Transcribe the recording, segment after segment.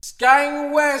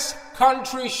Skying West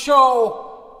Country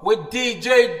Show with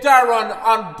DJ Darren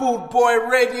on Boot Boy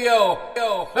Radio.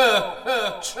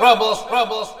 Troubles.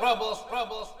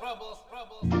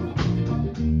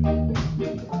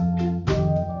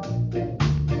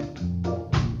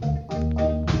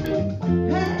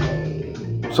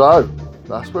 So,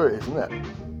 that's where it is, isn't it?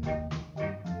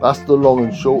 That's the long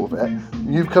and short of it.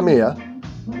 You've come here,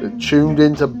 tuned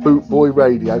into Boot Boy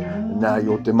Radio, and now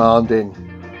you're demanding,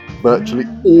 virtually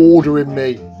ordering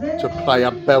me to play a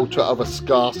belter of a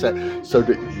ska set so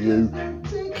that you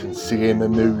can see in the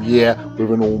new year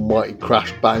with an almighty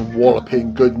crash bang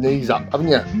walloping good knees up, haven't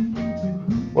you?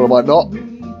 Well, I might not.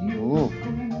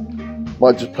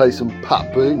 Might just play some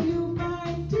Pat Boone,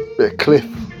 bit of Cliff.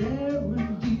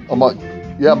 I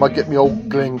might get me old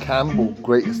Glenn Campbell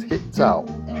greatest hits out,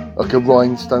 like a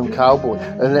rhinestone cowboy,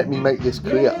 and let me make this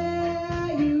clear.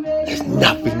 There's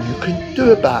nothing you can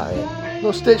do about it.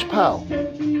 No Stitch, pal.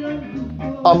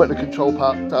 I'm at the control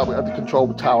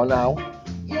tower now,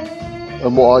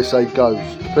 and what I say goes.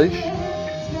 Capiche?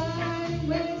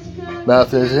 Now, if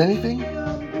there's anything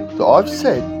that I've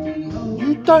said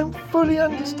you don't fully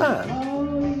understand,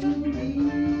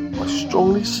 I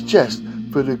strongly suggest,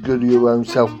 for the good of your own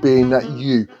self, being that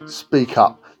you speak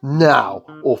up now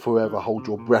or forever hold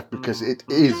your breath, because it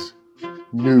is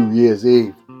New Year's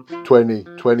Eve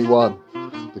 2021,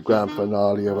 the grand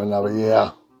finale of another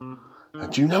year.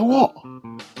 And do you know what?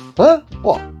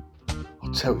 What?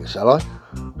 I'll tell you, shall I?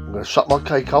 I'm going to shut my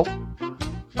cake hole.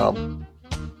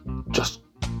 Just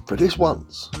for this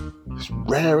once, this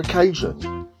rare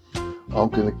occasion, I'm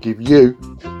going to give you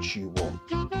what you want.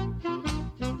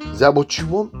 Is that what you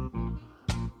want?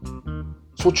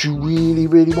 It's what you really,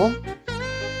 really want?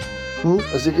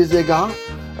 A zigga?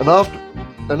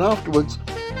 And afterwards,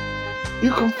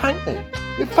 you can thank me.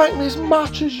 You thank me as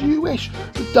much as you wish.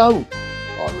 But don't,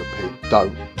 I repeat,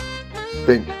 don't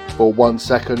think for 1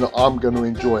 second that I'm going to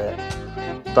enjoy it.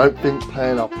 Don't think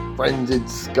playing a frenzied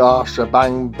ska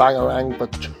shebang bangarang for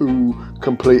 2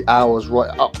 complete hours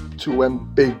right up to when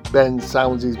Big Ben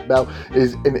sounds his bell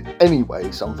is in any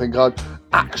way something I'd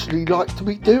actually like to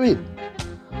be doing.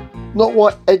 Not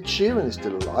why Ed Sheeran is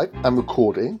still alive and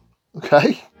recording,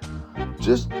 okay?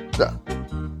 Just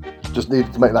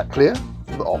needed to make that clear.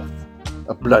 Off.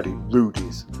 A bloody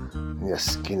rudies. And your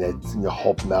skinheads and your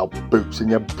hobnail boots and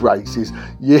your braces.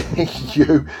 Yeah,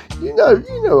 you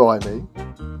know what I mean.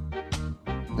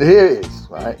 Here it is,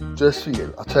 right? Just for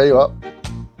you. I'll tell you what.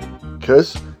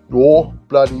 Because you're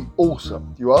bloody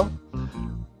awesome. You are?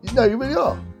 You know, you really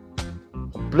are.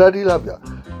 I bloody love you.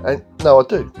 And no, I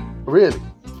do. Really.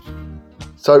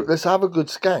 So let's have a good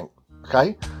skank,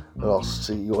 okay? And I'll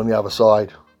see you on the other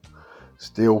side.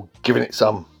 Still giving it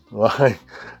some, right?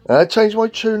 And I changed my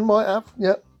tune, might have,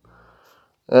 yep.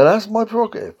 And that's my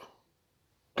prerogative.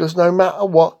 Because no matter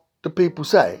what the people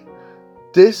say,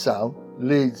 this sound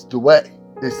leads the way.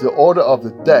 It's the order of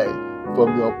the day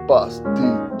from your boss,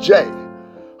 DJ.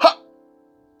 Ha!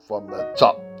 From the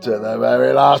top to the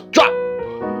very last drop.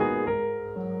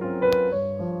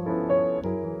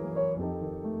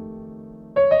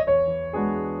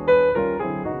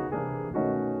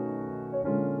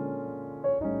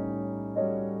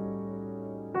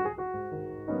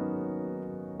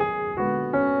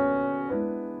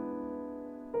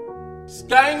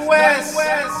 Skying West,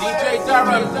 DJ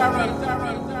Darren.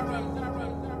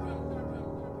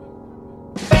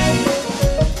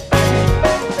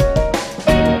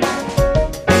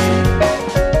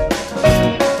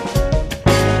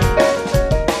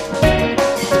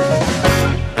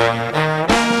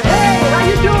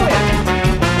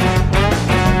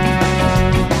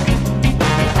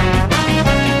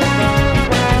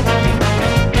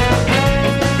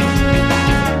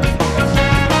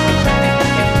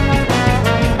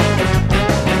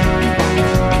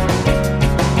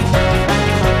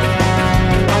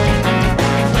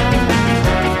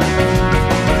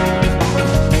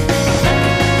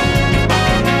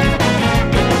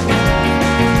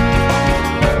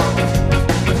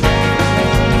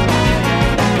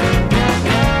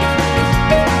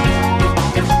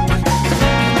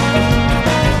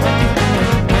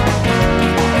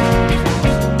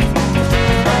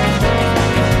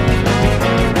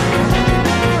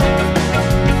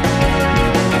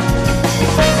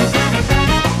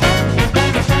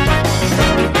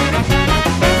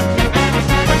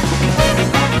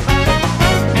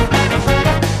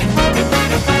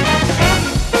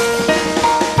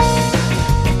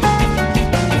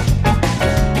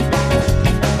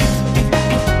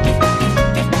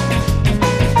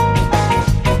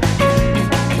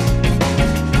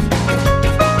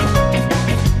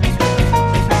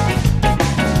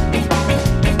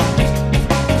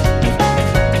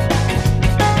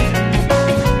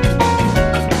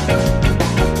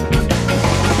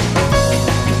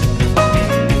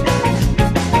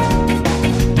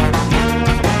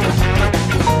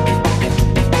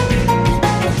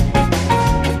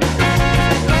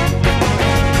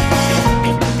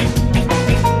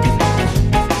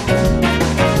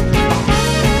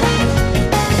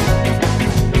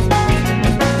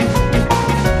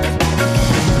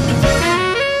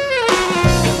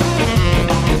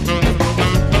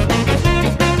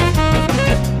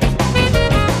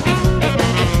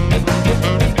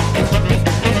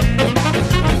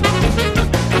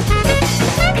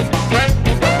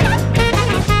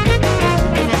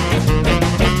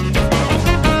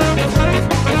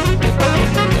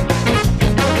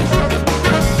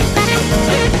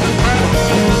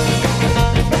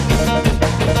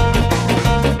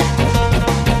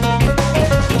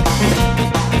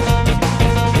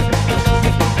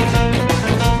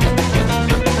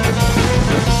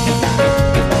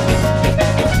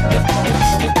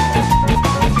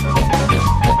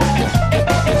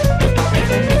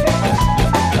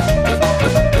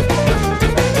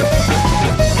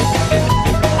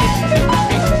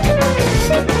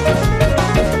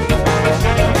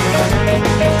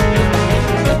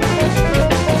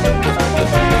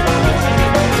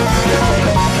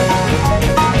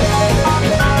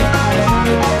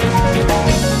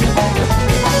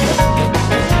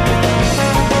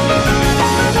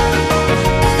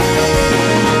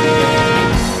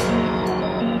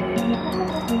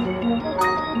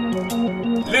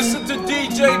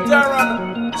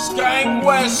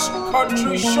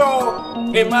 Country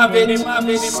Show.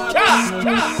 Imagine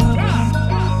Ska.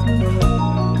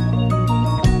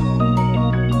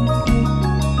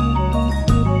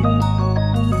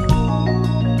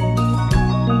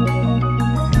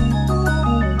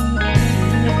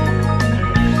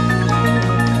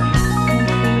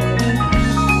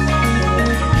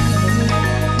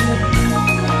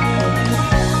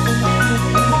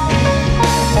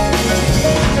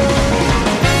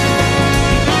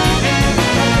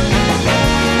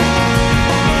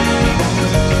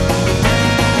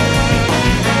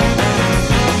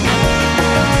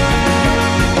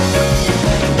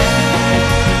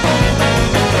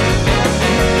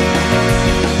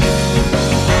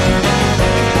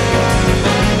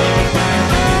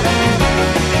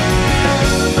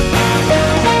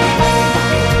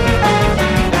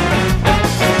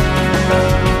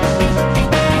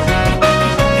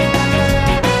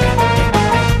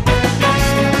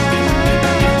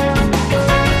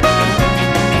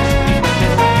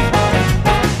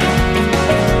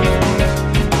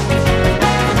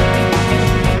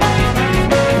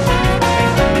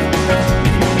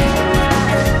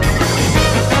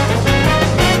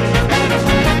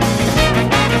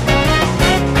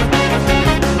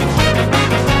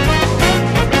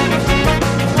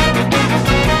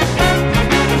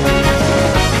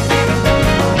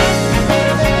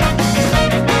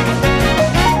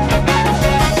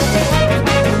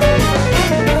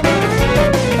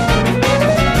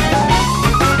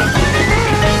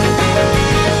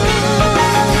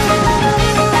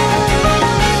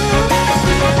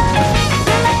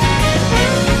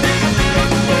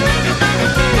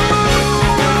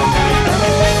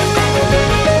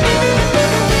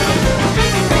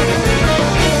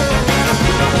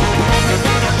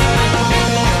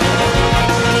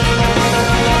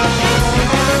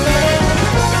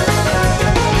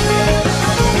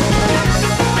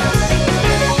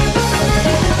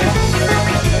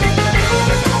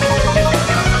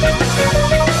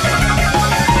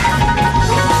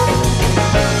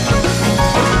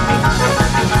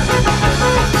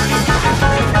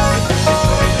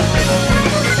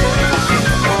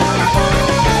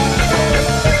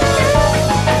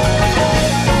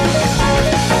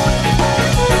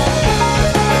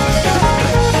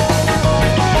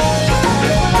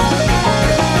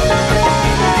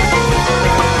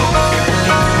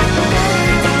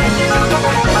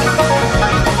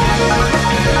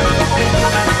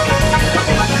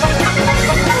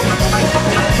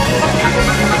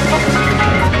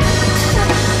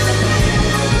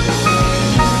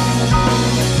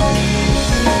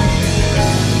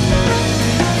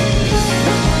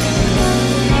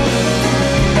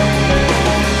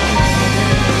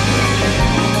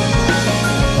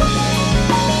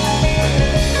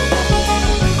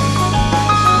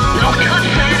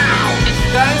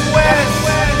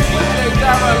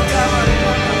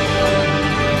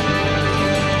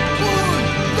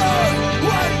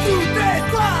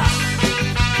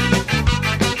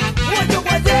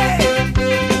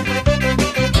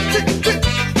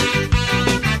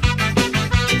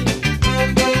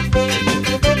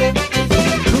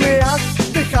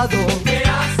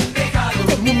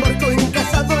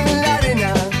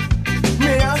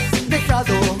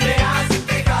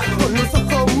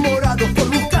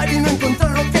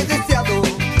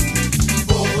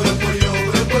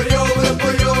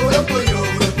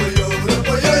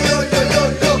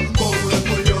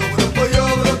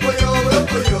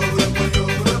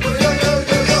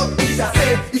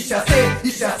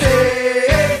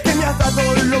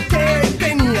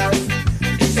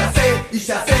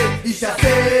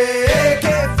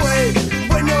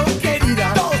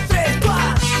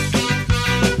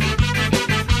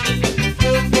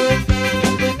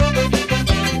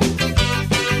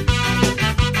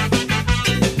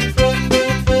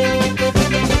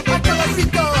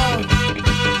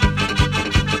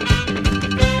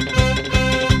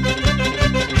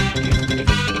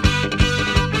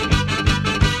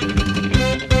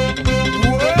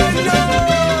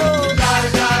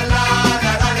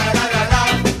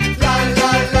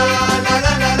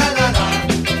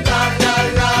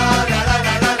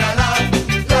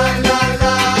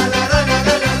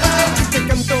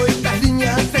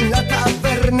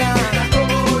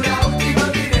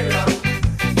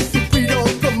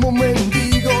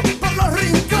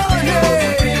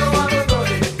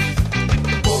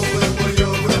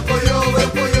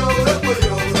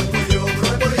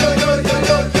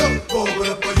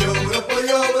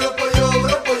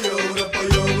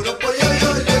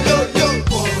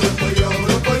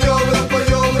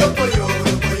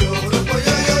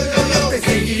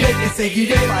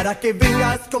 seguiré para que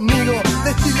vengas conmigo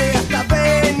de Chile hasta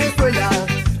Venezuela.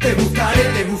 Te buscaré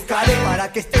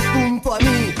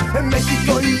en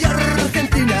México y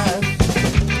Argentina.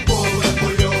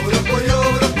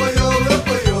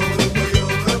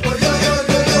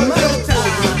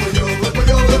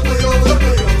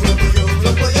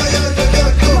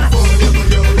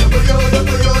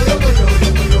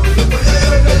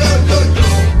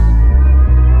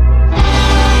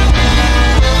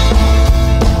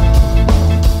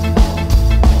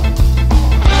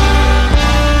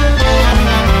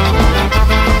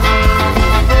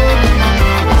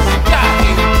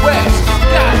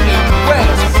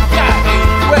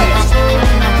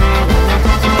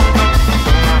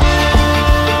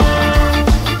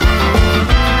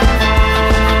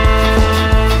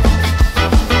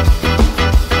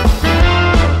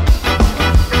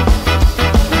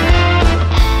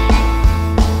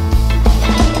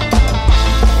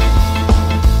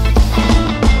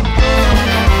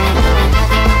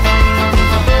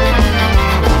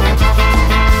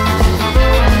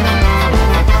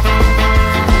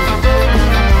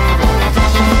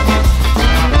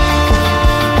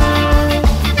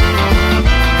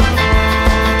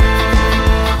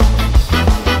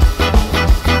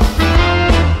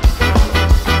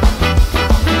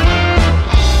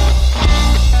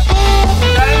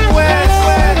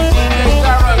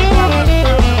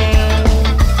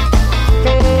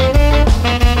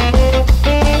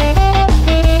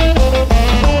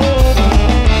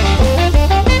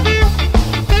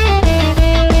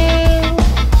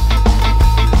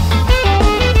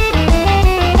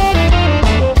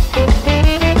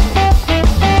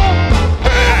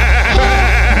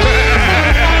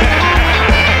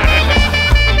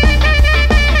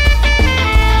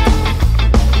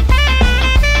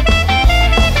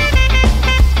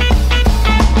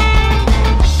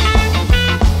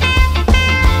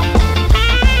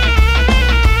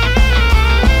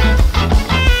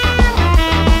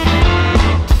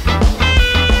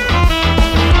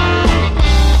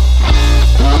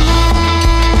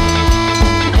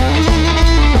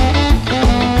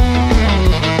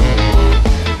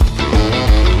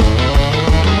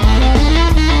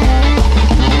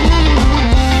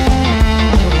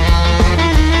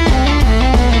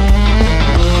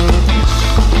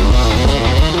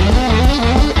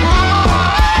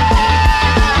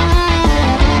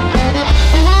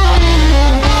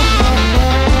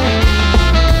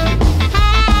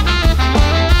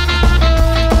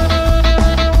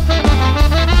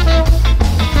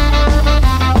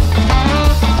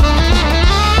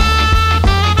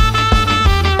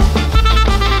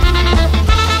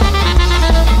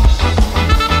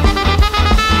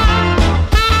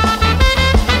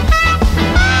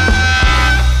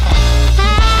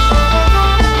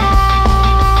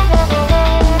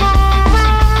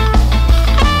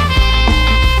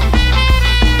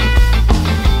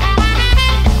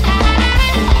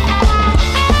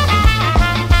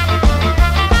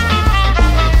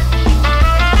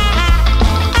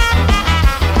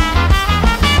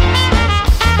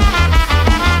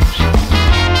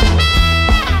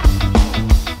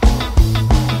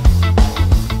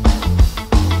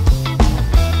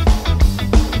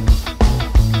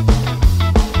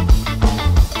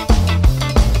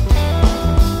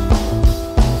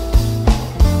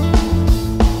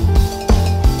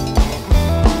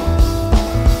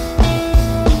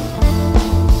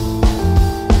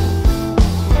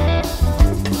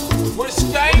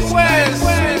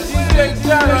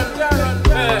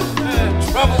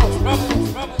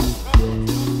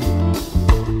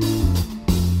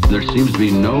 There seems to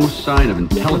be no sign of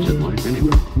intelligent life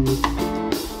anywhere.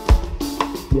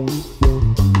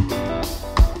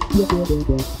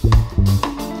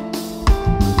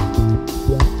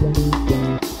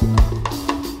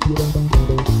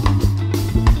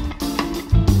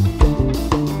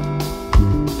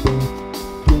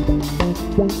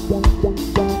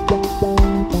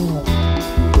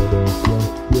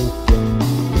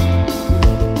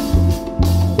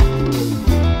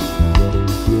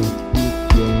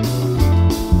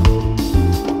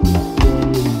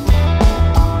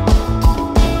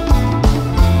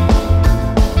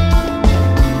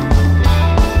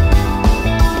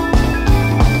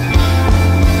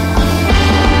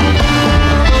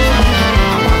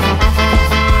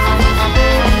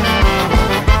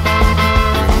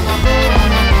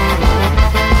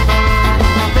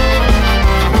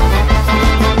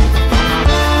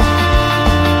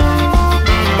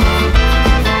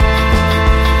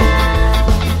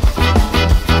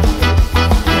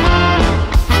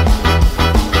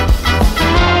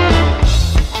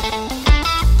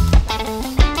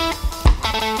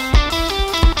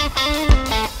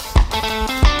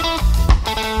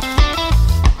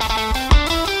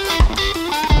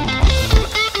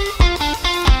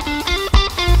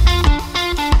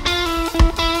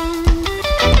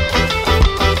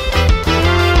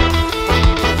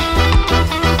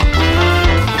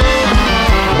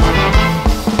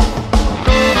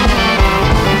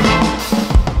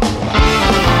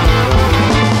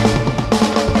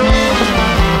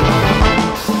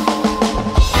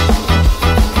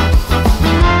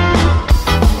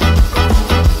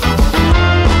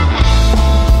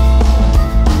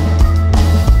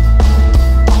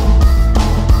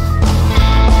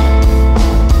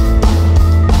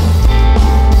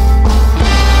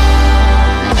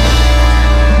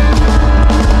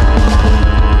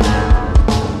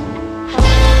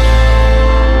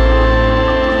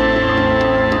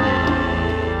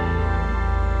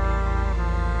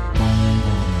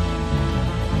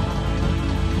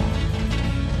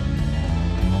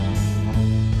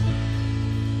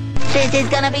 This is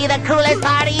gonna be the coolest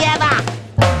party ever.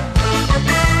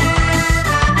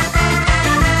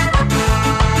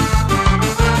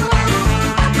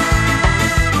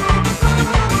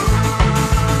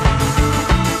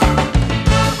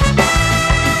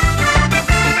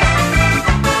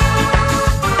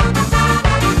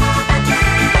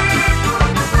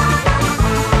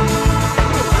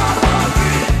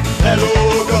 Hello,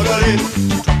 Gagarin!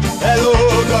 Hello,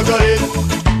 Gagarin!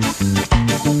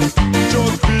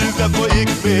 Csak vízbe folyik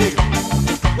még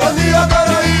a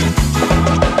Niagarain!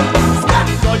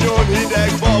 Nagyon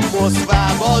hideg van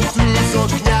Moszkvában,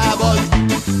 tűzoknyában.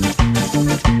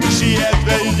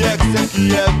 Sietve igyekszek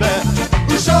ilyenbe,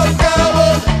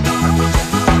 Usankában.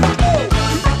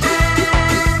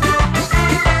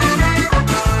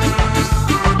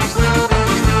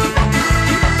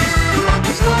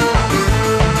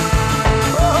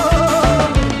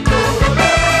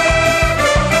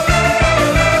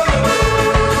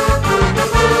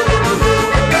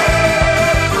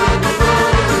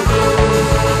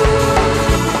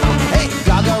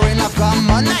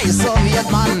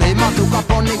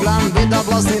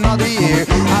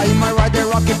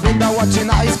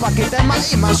 Pocket and my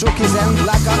image shook his hand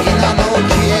like a in a no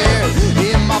care.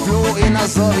 In my flow in a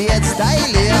Soviet style,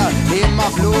 yeah. In my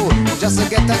flow just to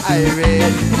get the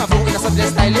irate. In my flow in a Soviet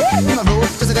style, yeah. In my flow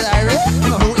just to get the irate. In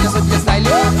my flow in a Soviet style,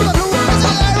 yeah. In my flow just to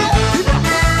get the irate.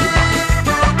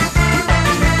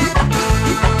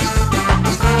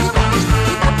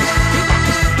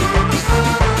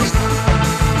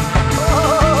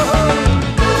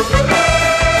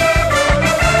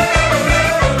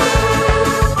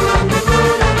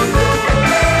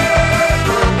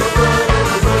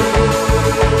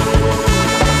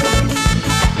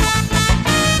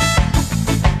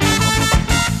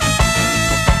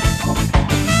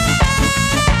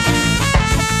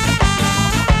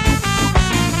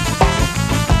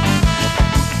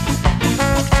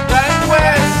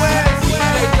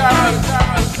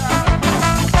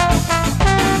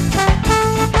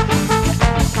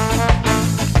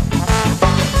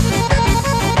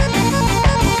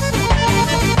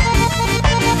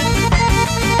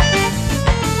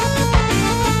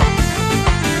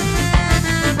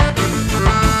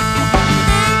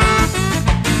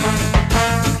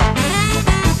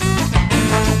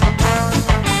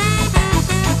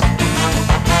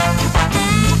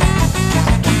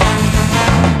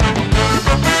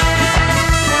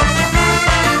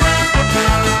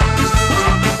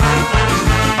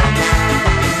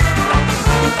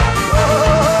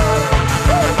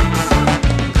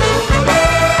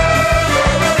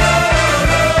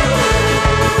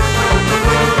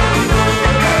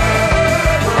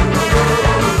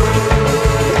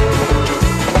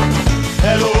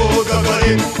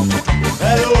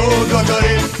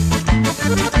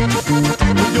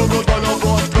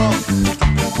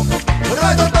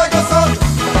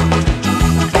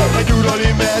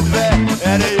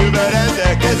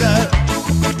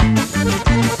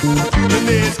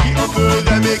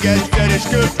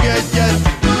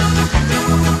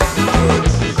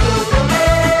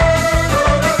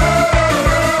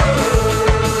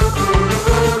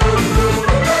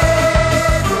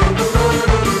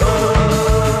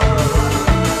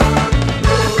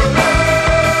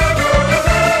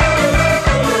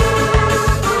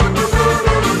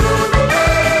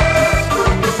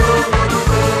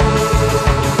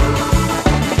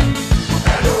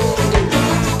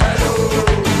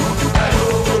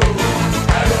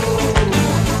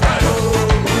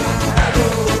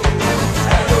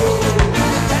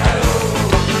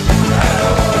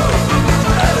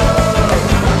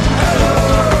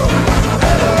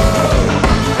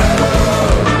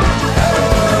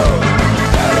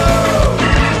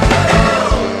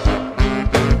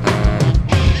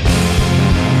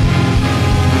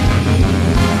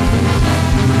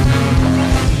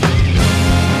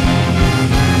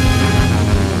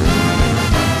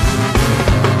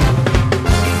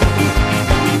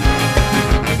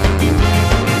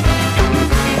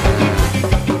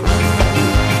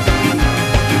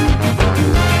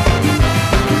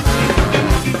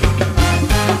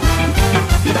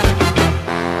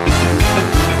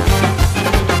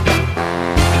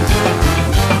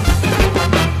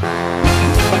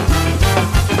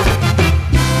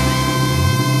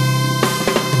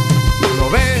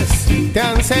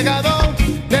 cegado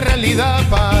de realidad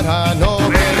para no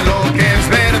ver lo que es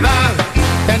verdad.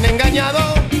 Te han engañado,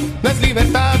 no es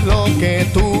libertad, lo que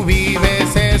tú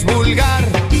vives es vulgar.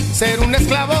 Ser un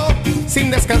esclavo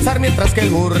sin descansar mientras que el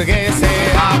burgués se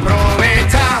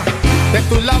aprovecha de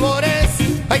tus labores.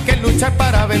 Hay que luchar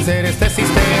para vencer este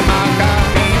sistema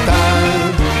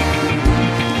capital.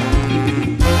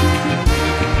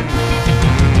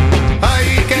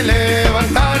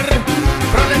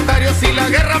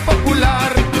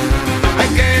 popular. Hay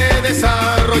que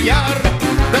desarrollar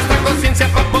nuestra conciencia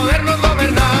para podernos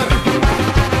gobernar.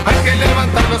 Hay que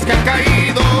levantar los que han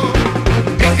caído,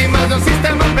 víctimas de un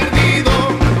sistema perdido.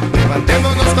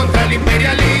 Levantémonos contra el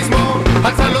imperialismo,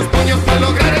 alza los puños para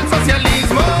lograr el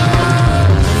socialismo.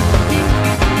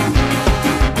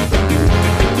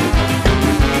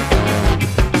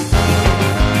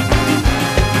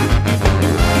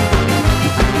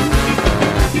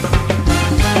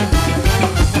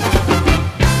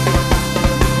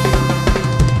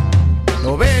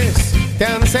 ¿Lo ves? Te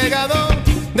han cegado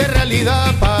de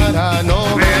realidad para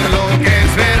no ver lo que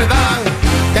es verdad.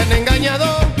 Te han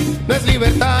engañado, no es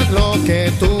libertad, lo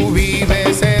que tú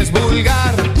vives es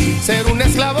vulgar. Ser un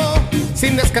esclavo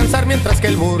sin descansar mientras que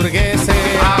el burgués se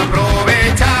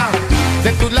aprovecha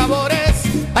de tus labores.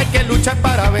 Hay que luchar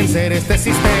para vencer este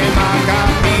sistema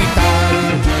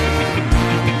capital.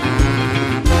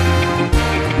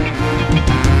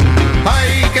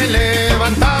 Hay que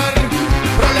levantar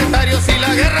proletarios y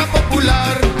la guerra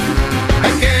popular.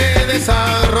 Hay que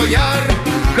desarrollar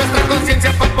nuestra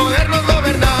conciencia para podernos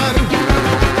gobernar.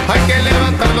 Hay que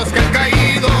levantar los que han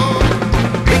caído,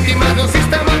 víctimas de un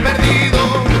sistema perdido.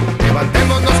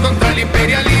 Levantémonos contra el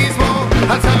imperialismo,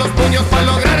 alza los puños para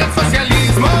lograr el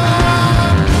socialismo.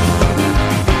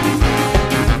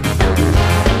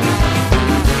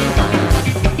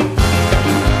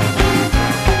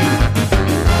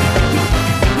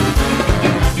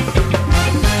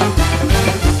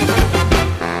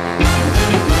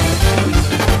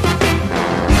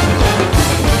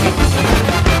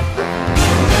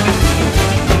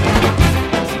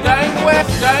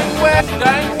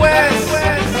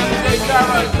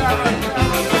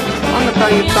 I'm gonna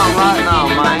tell you something right now,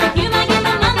 man.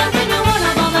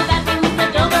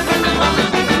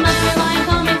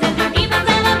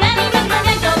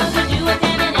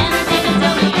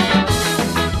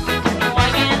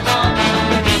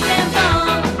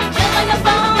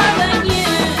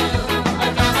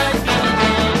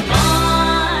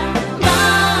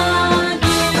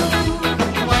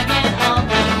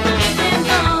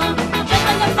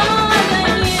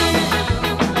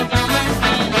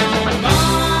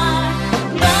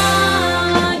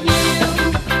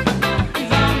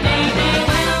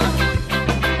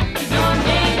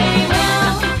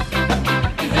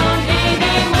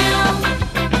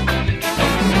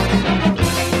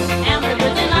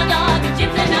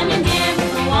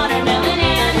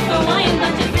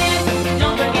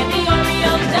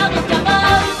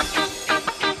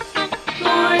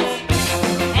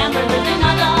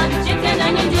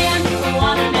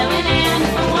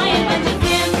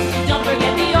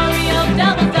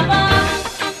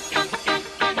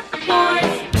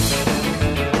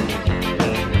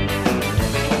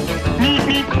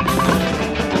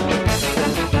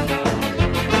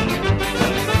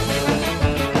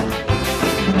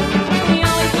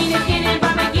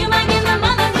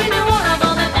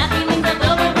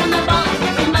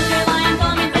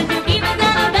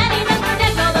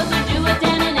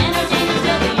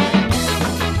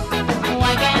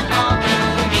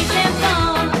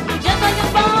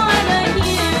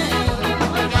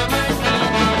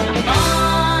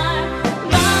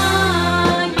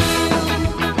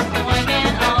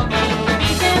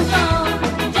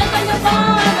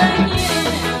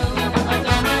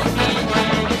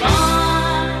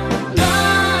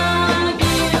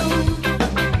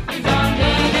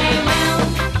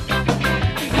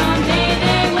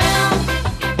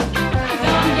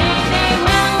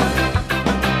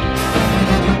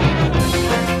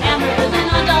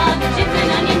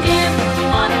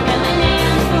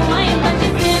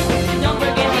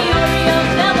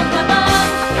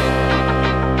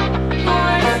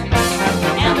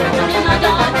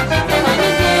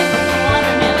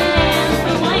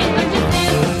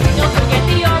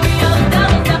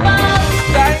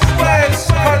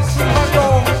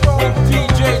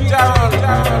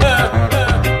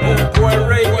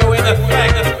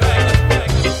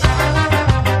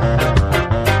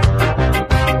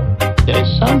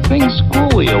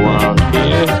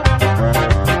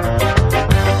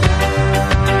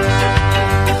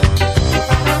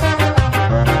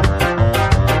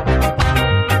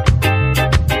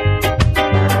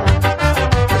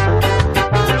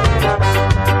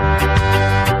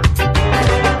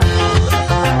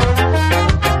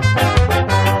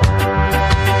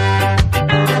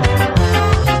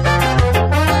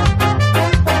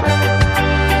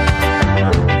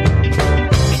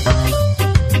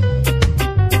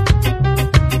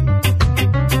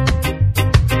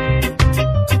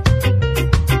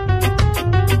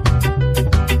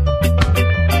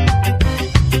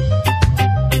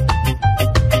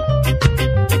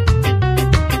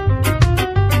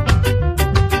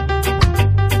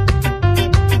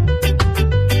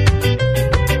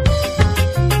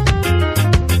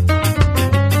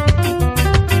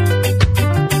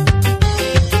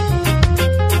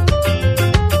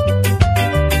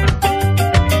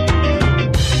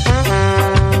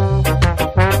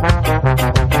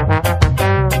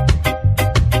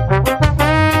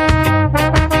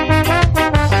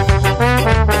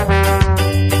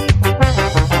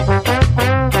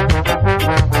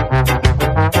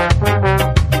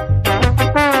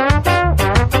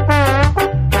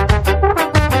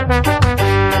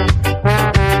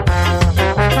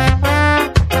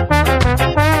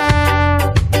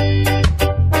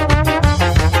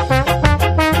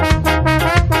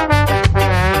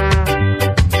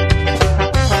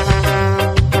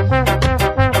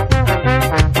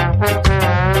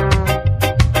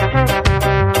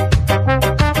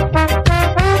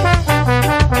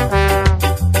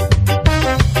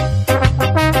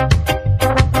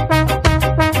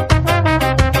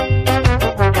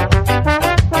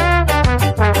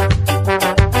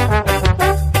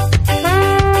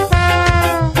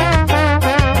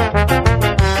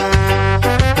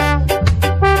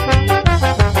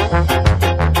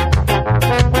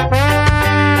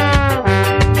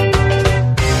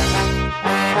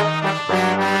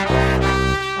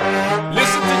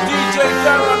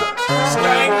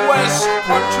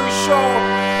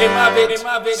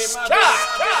 But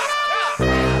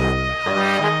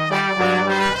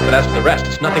as for the rest,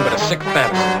 it's nothing but a sick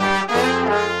fantasy.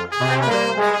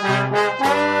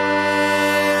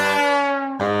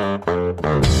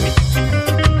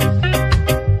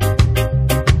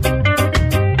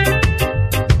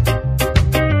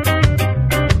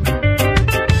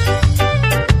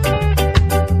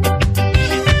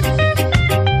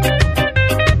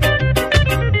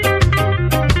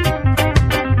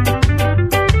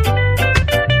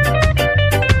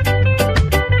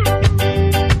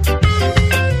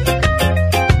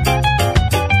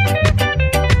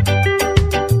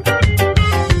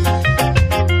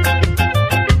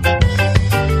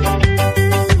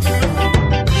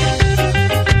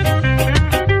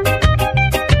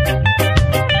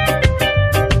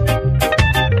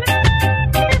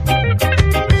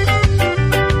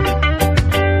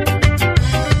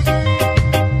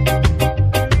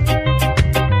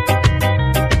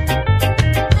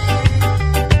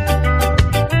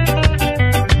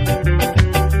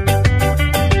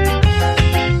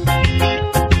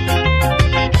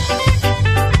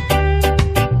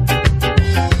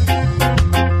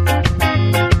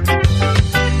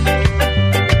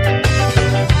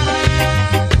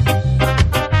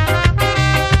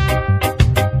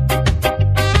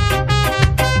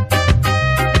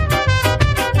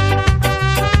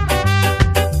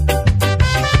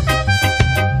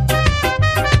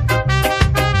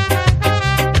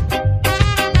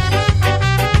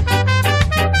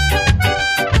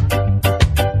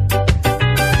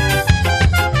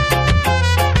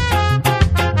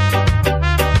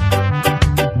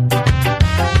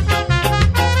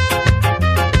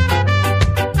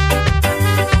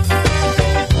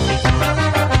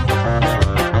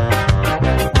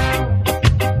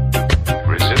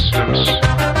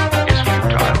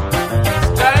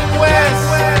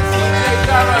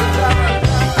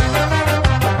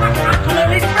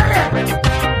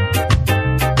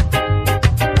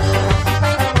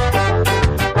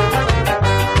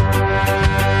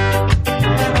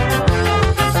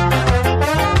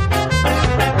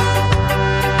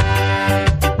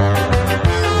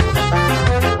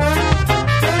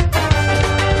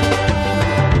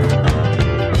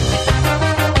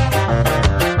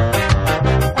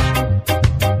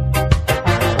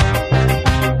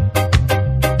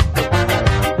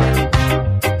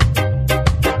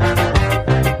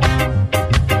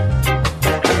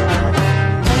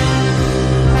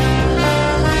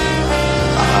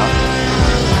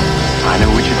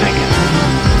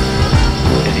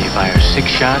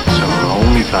 shots or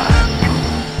only 5?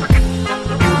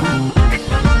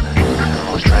 I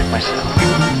lost track myself.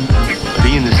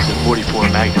 Being this is a 44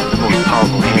 Magnum, the most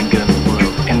powerful handgun in the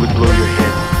world, and would blow your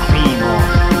head clean off.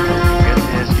 You have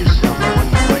to ask yourself one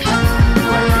question. Do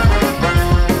I feel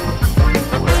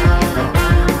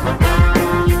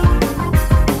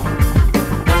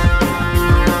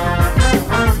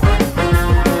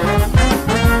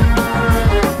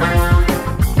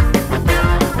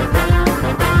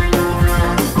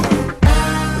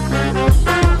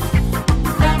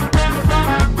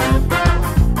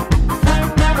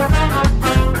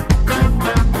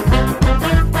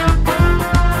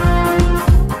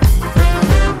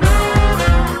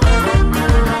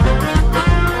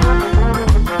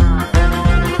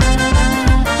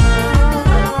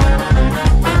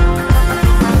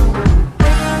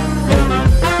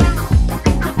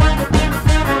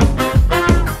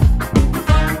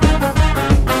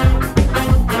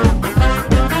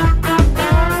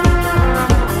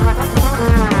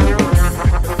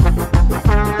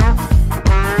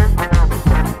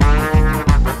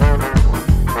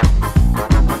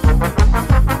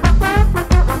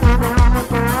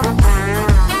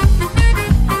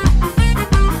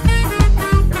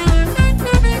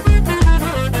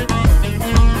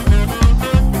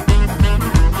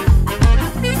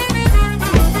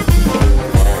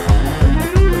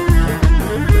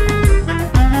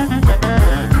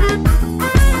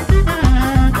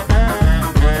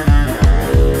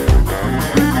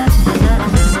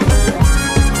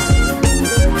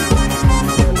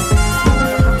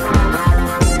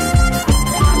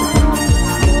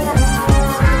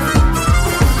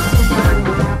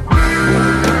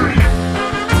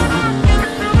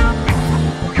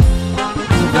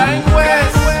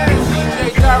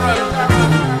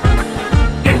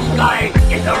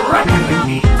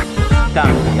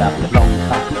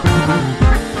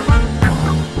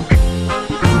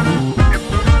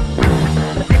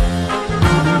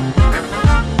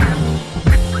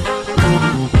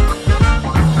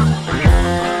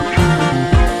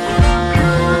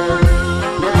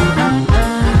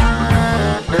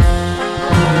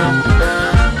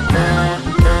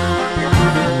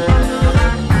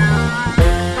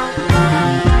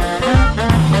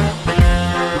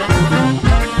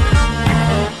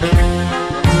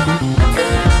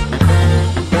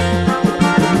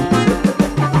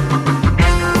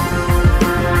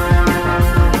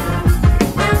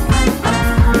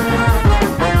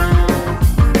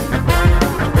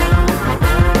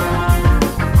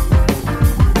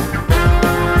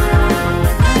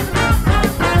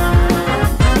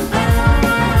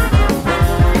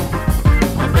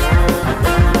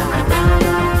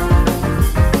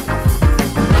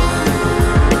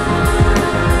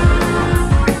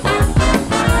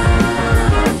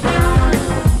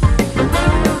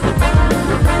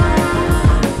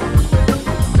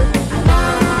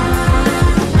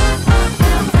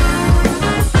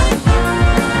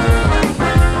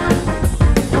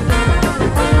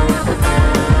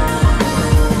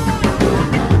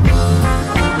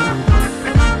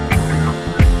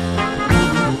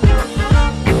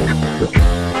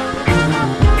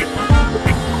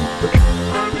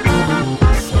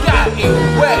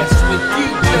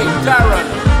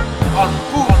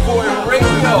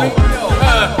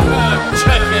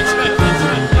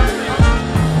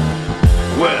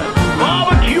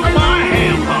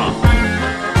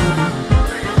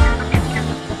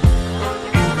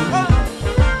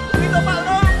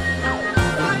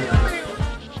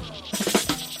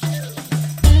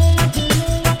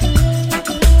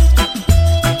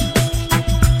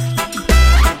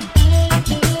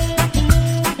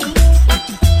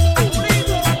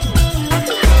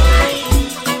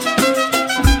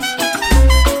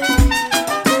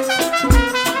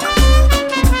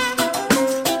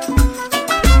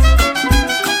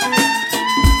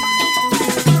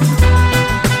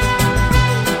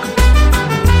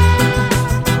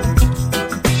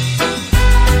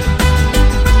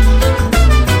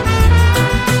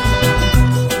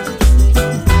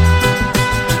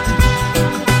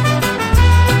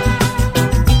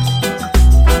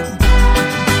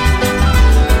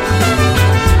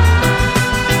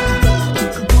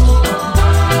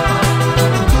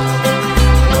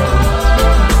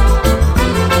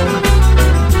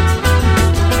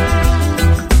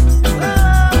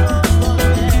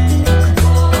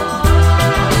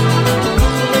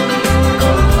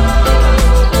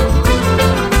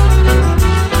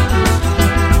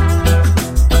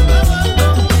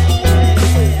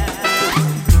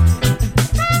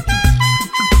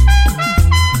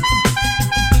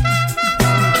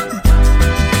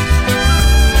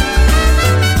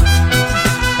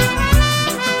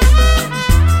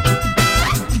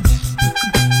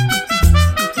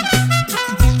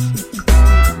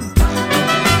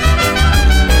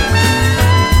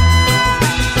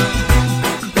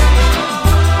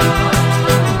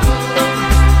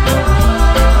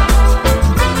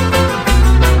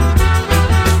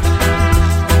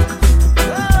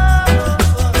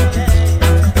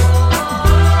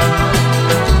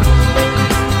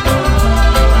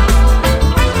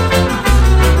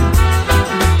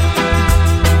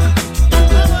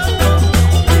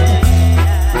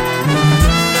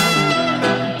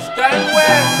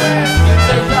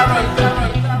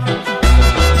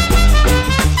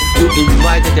You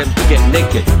invited them to get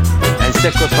naked and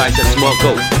sacrifice a small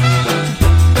goat.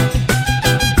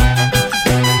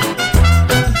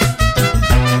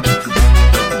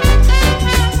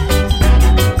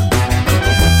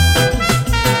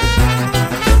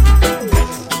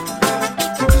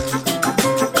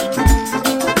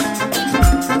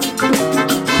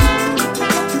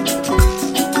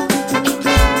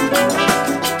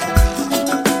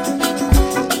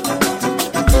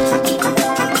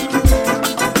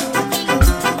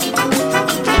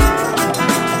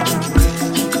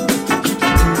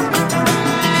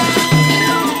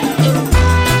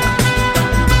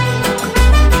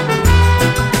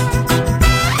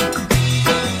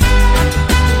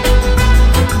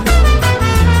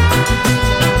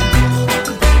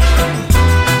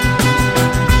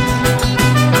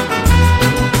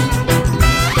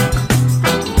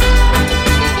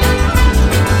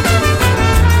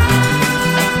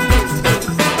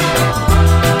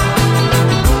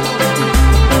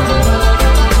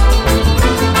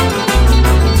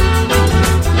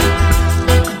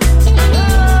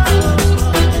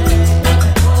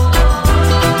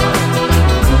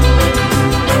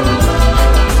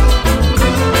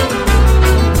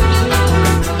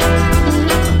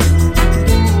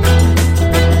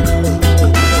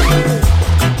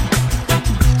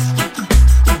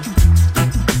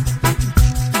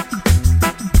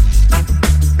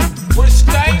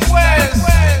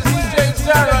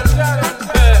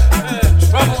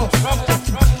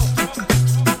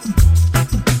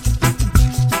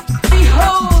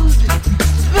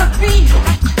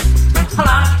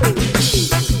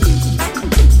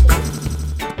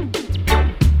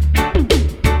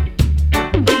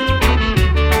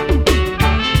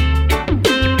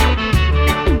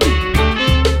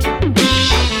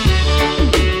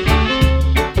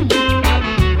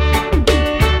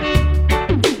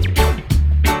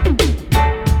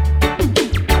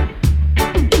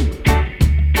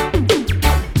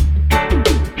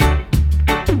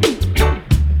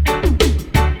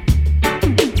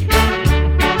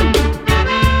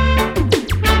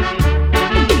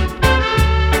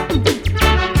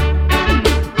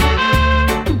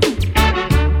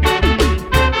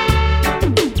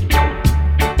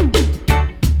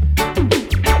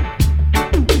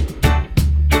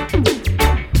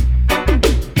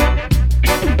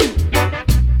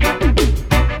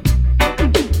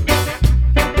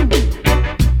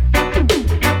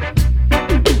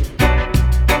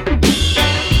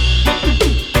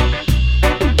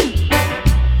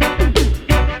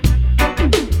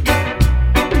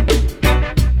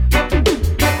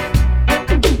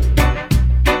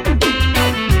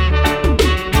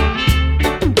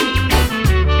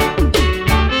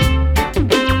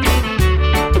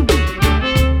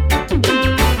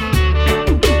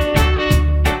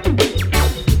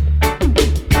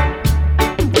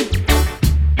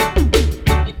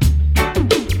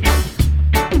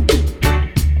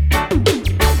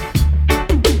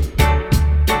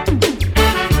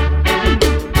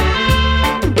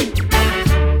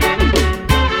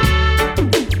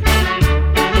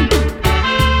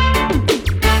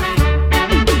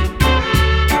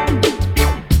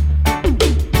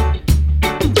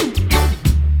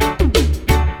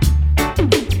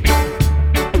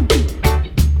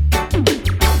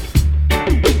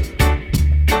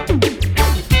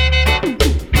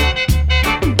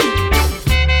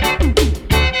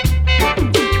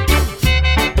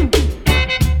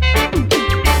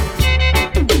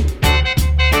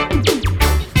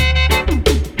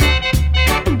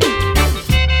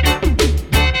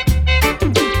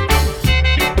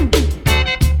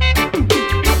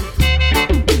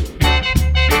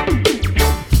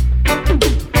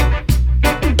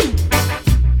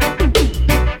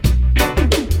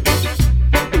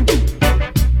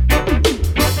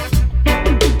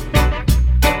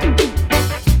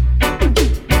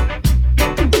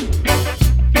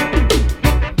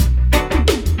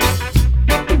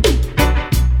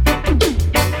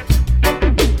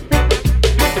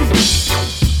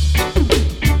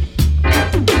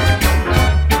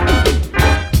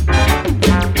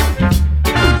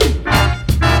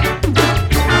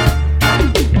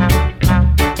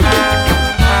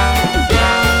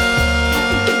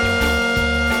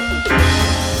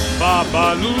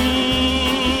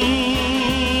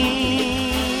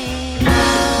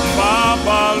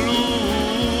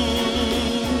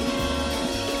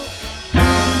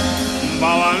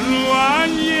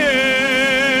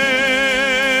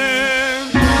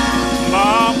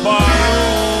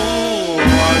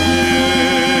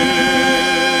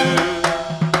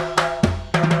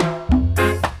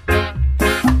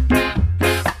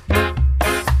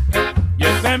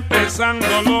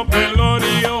 pensando lo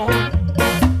pelorio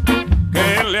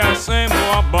que le hacemos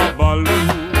a Babalú.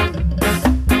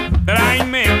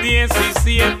 Tráeme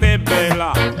 17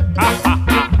 velas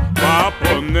pa'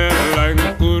 ponerla en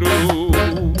curú.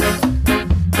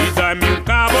 Y dame un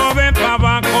cabo de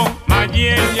tabaco,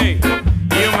 mayelle,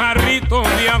 y un jarrito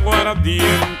de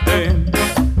aguardiente.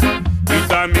 Y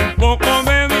dame un poco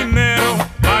de dinero,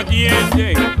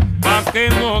 mayelle, pa' que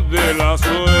nos dé la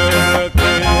suerte.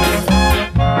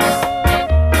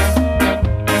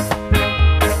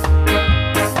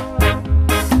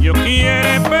 Yo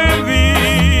quiero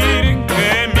pedir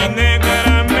que mi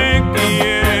negra me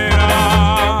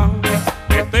quiera,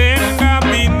 que tenga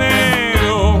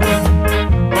dinero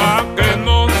pa' que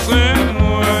no se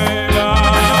muera.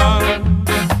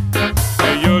 Que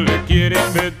yo le quiero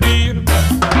pedir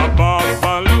a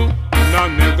Babalú una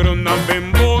negra, una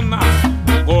bembona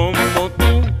como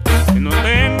tú, que no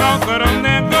tenga otro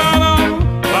negro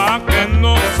pa' que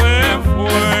no se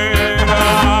fuera.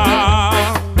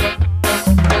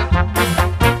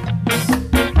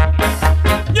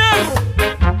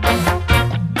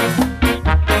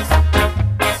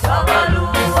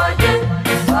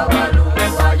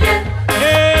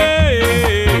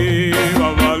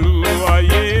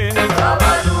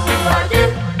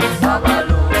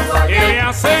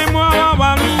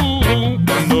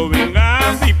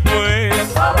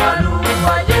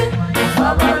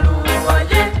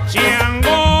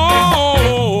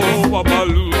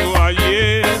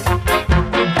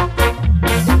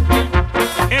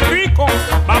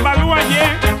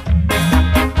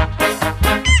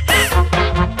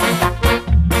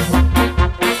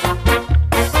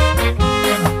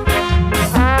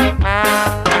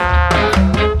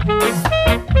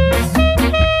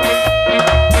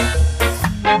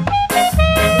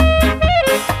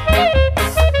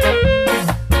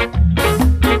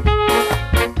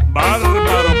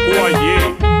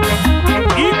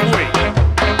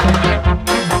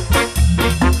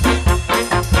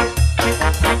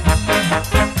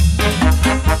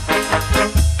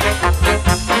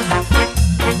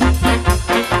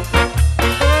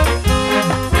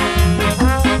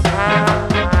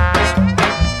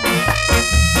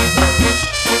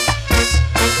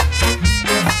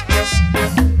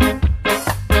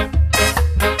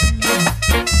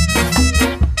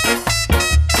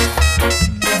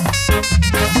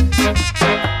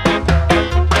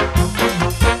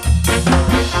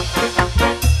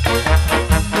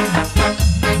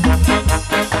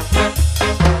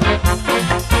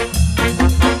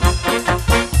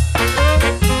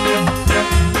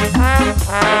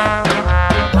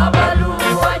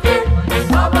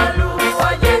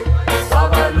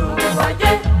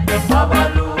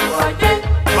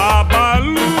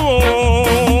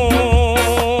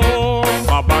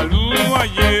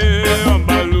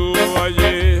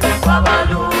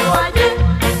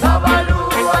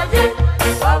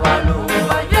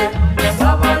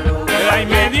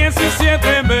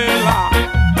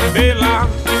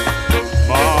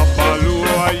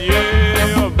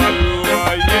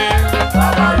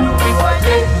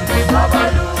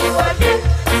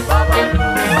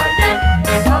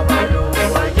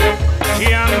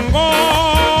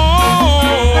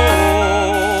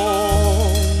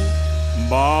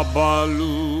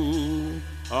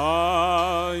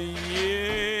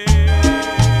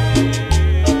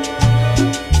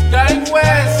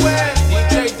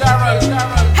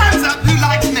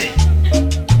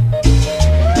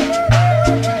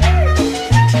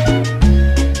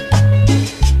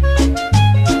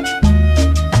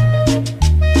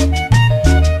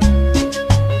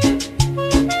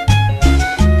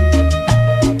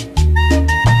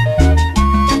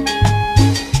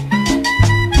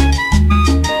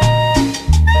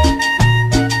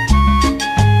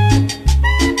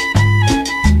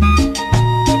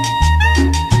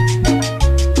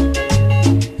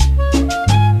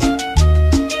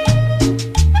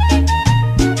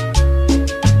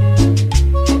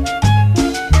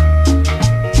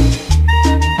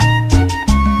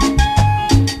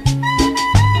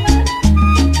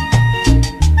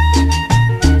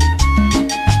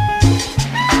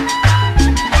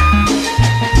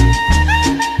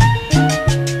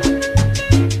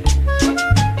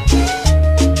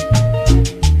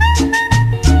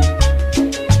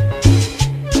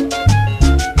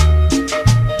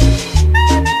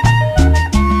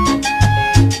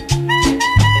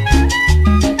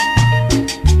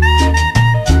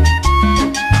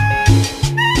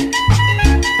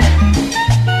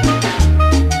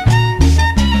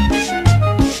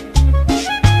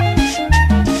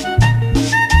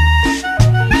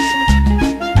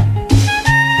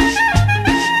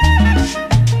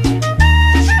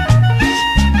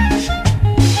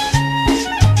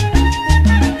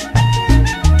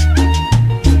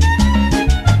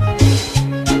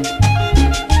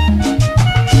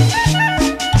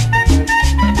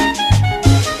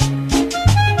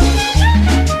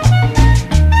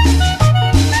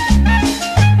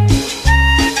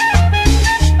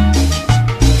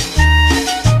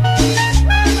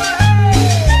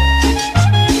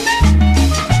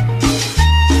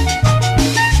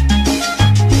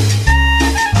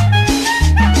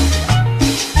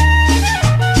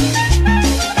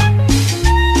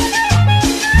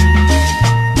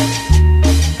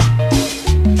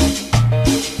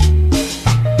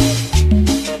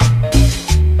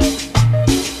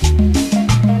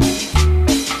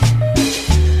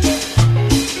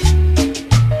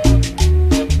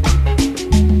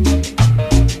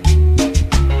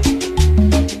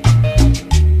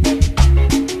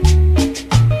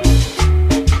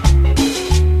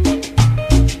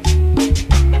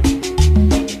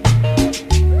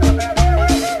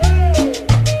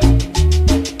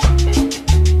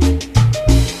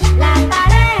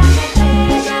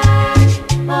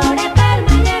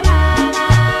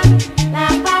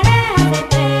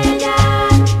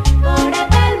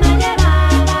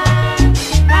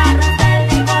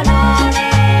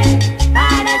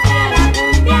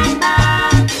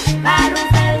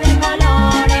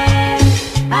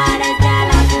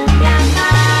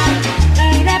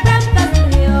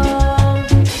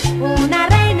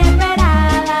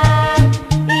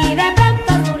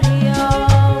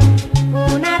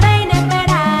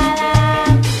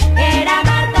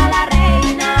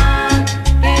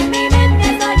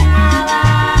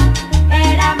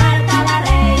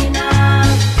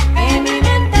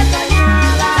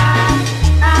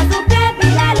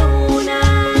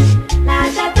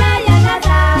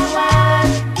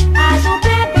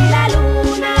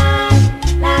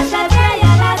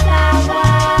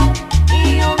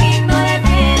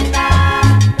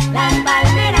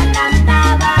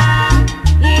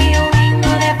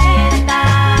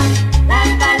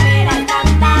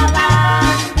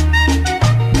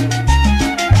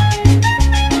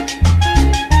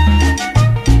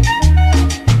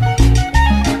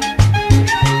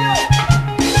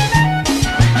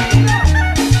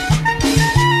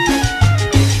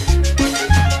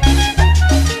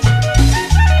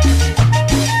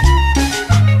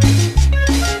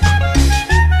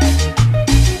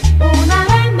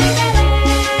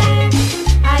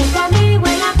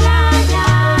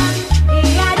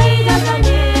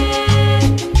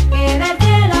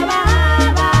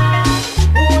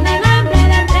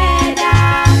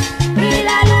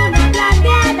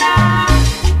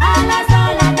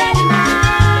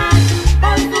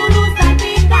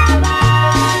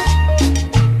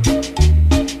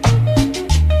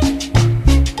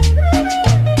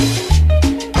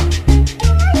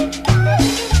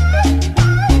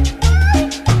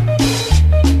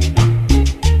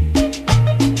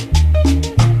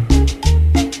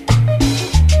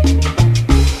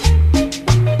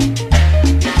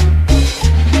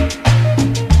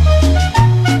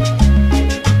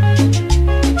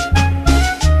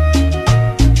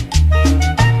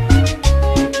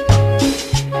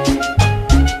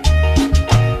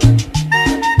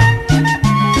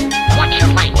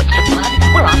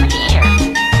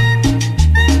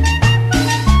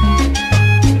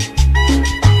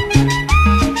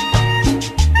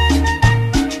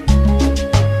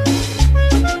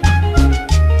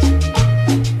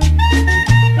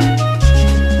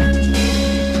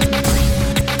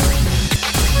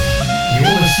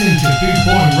 Boot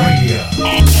Boy Radio.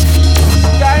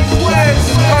 Guys, where's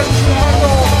Country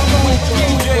Show with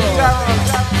DJ Darren?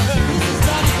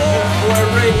 Boy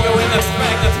Radio in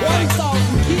effect.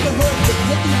 1,000 kilohertz of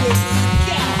heavyweight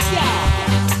ska.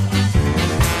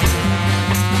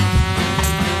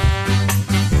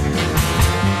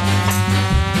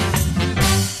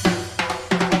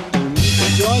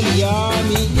 Join the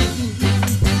army,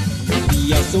 be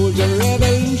a soldier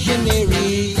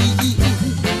revolutionary,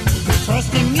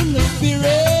 trusting in the spirit.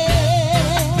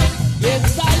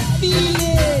 Yes, I feel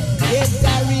it. Yes, I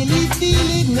really feel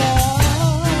it now.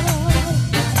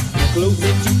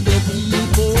 Closer to the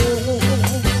people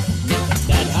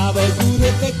that have a good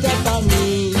effect upon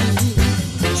me.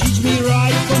 Teach me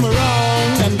right from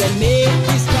wrong and then make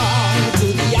me strong so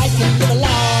that I can live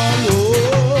along.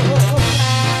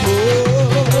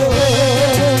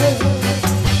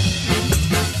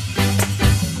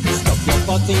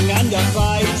 Fussing and they're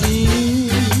fighting,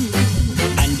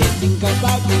 and they think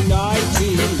about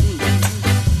uniting.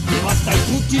 Must I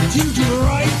put it into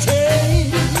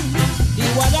writing?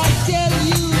 What I tell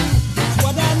you is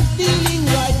what I'm feeling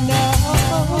right now.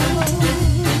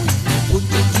 Put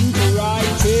it into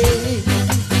writing,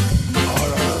 or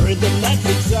a rhythm that's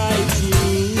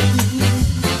exciting.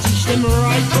 Teach them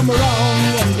right from wrong,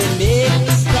 and then make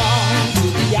me strong so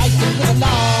that I can live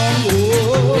along.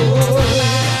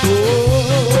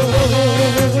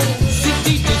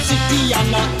 City to city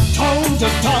and town to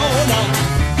town.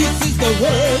 This is the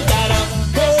word that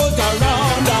goes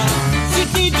around.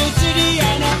 City to city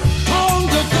and town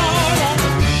to town.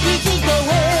 This is the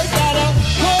word that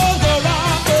goes around.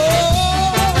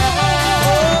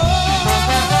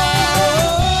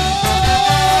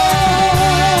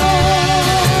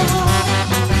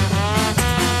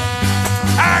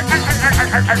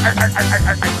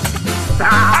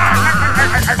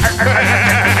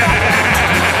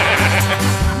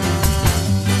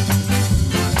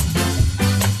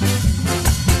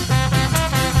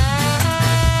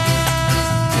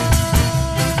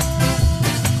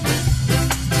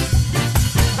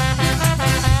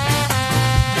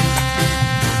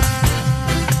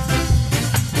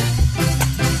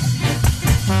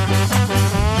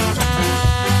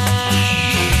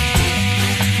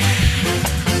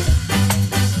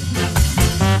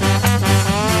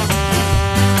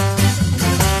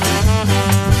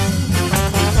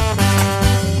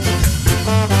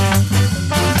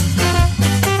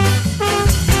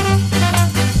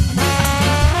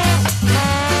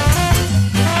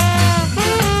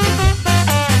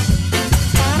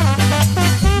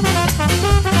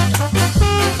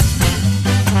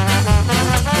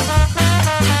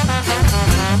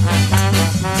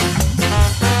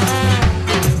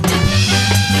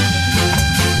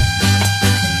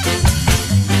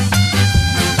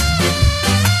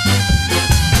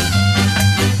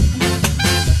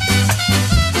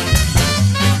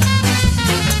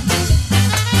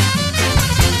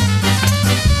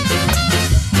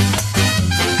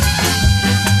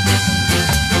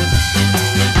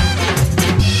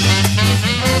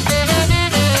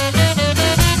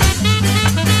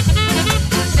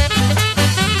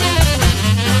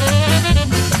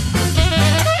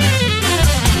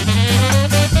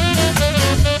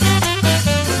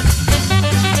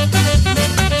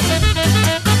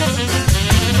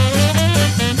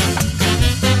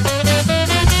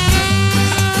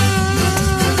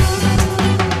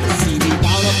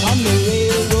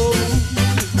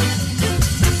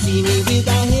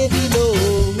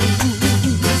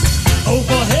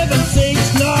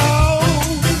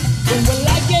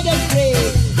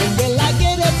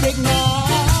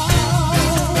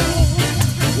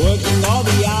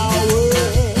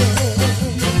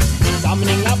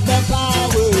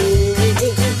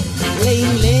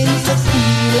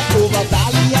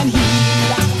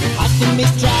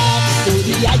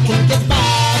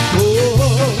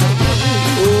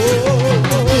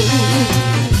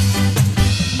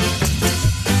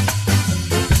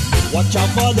 Watch out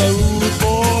for the rude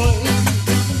boys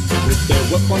with their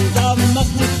weapons of mass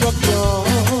destruction.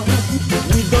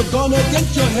 With the gun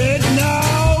against your head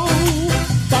now,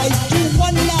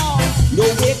 5-2-1 now, no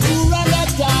way to run or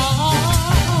down.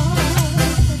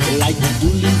 Like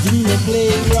bullies in the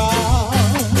playground,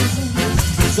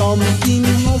 something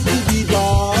has to be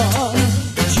done.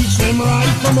 Teach them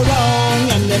right from wrong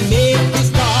and then make me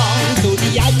strong so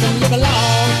that I can live along.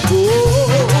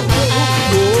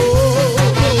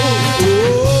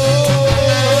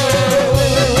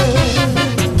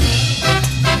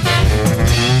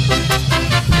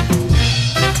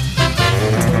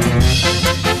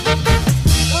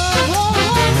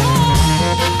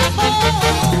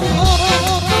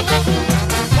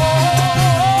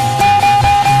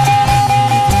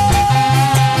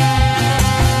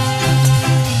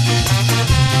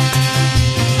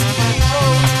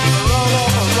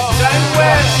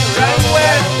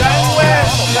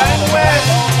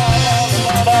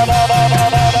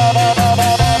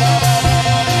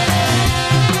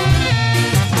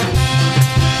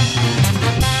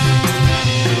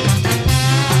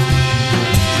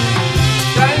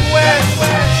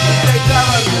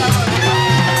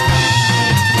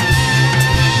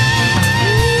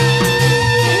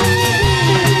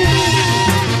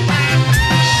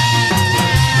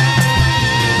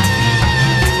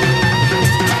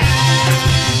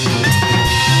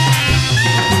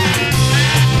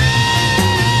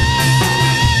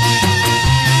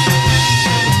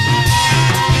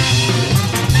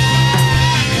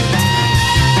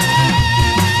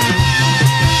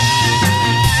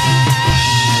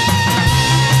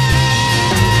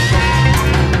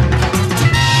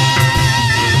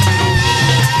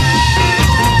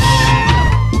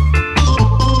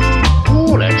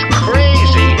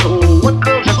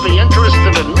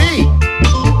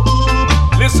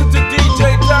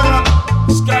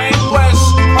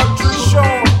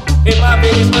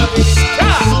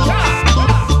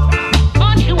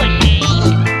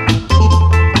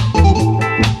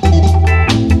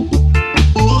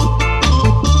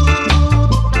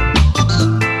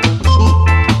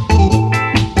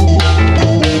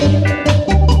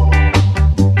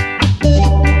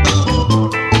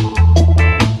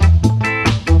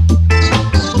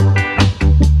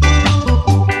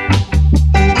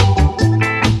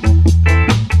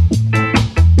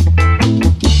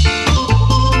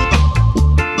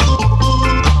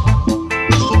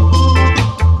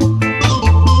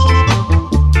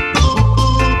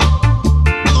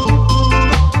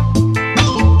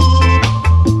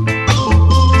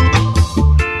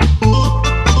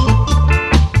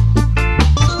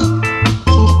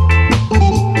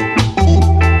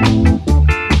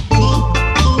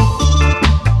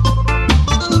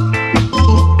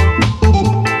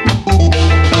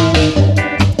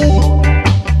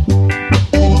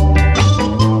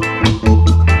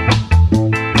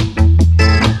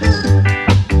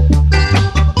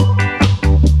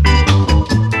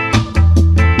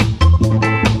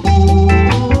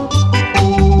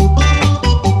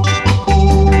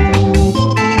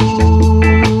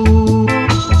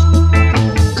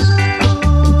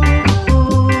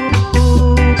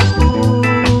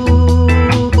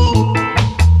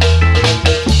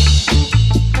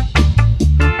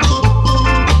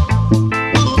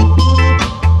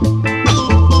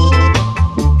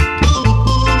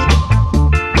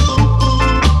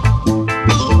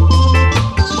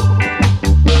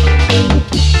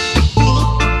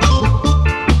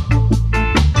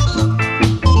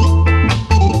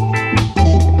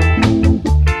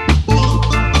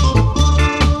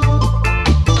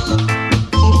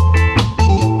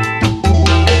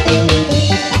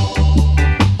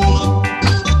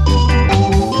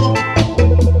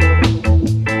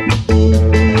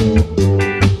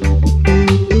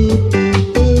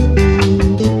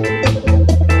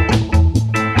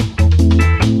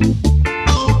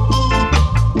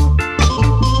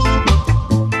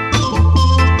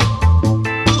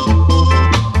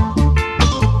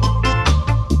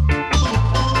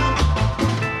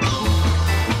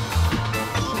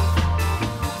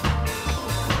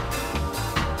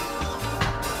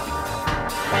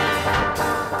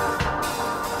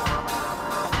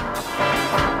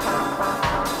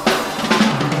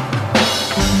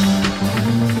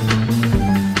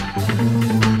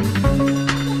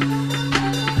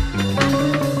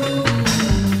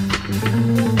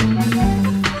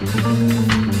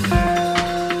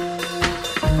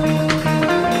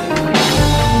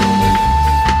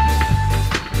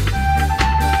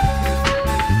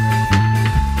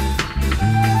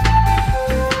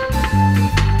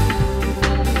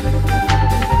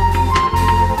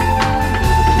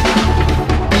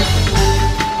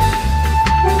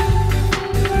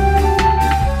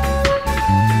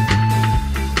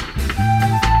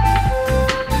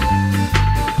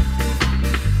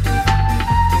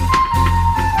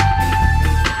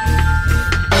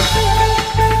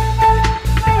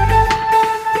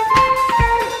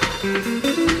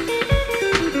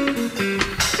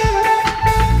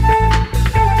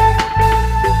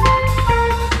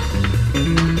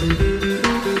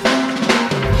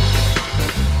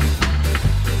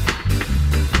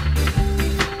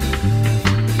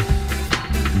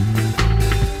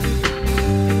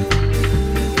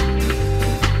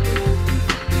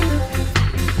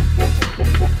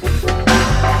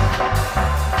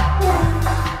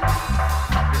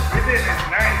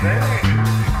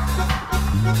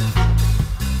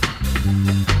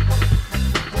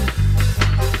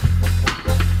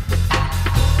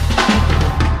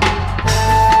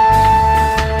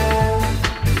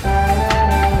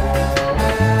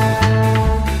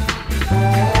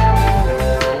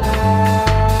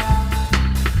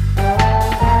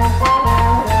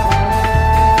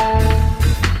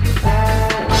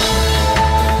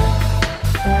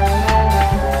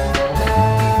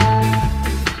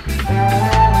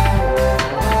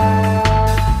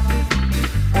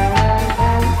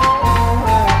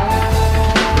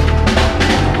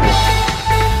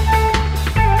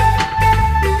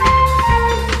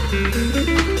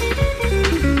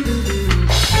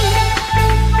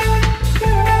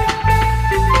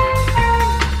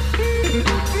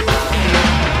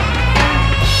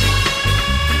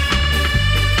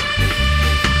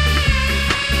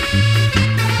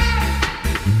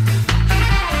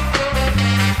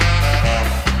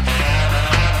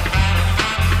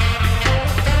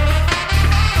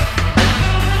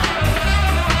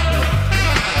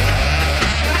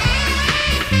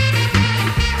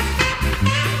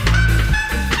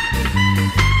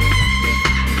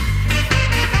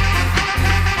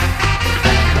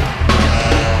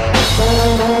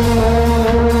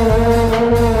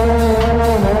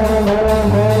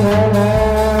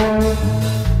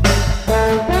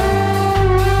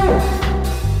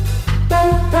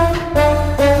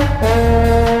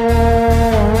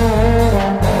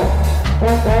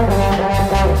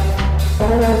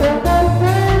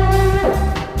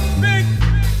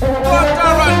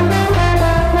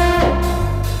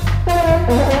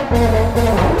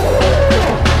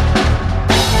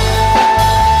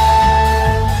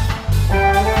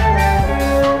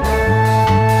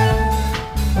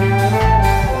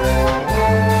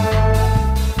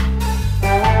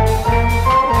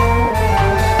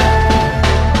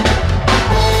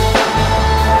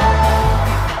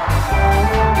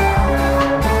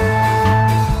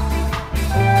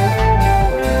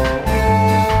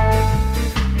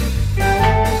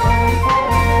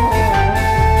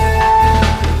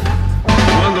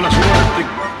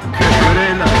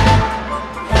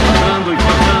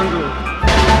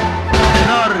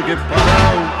 que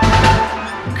parado,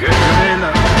 que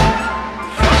vela,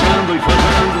 fazendo e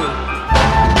fazendo,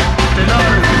 te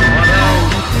largo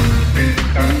parado.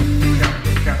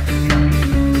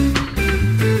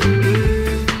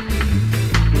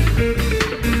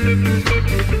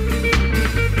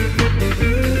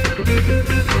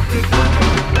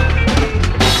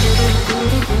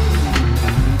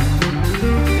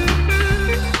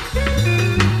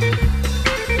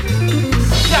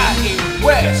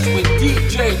 West with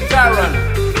DJ Darren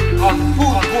on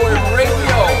Boot Boy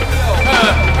Radio.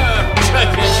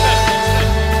 Check it.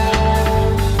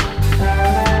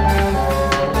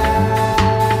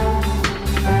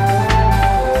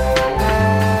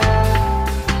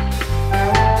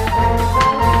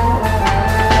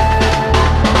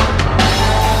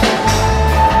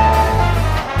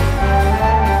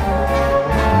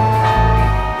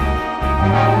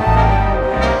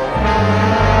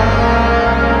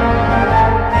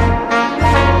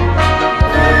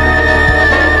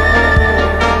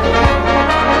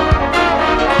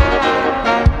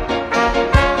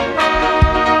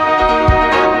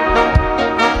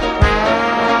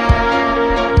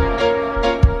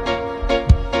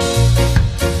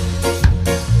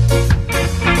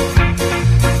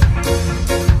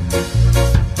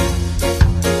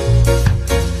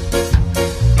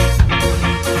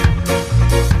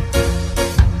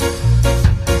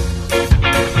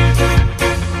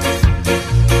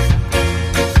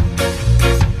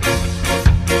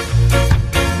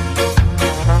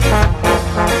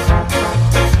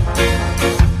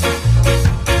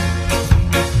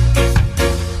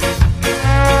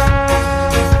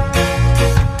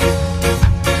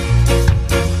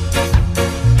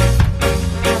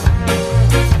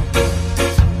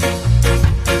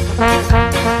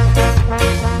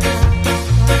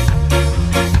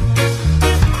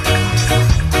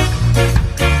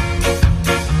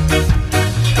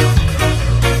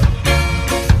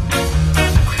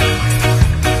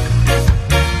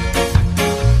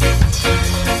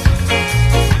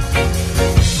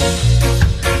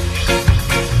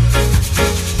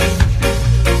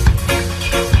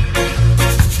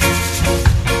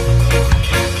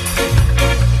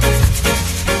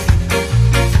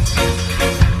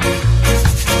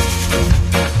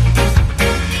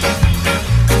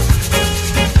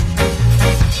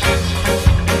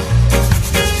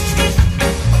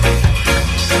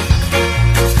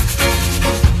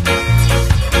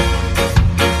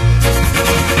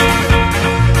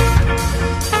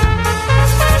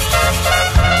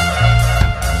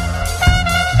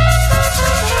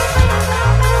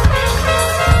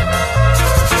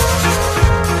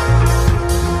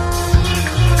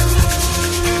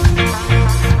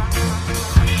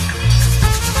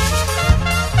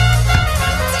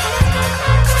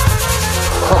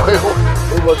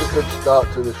 It was a good start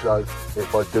to the show,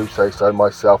 if I do say so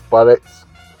myself, but it's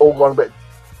all gone a bit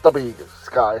dubby,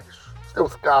 ska, still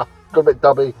ska, got a bit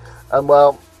dubby, and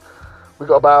well, we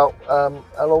got about,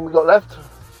 how long we got left?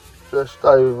 Just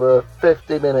over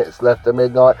 50 minutes left at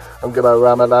midnight. I'm going to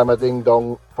Ramadama Ding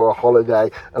Dong for a holiday,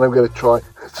 and I'm going to try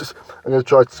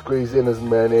to squeeze in as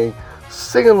many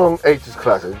sing-along 80s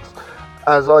classics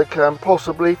as I can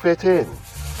possibly fit in.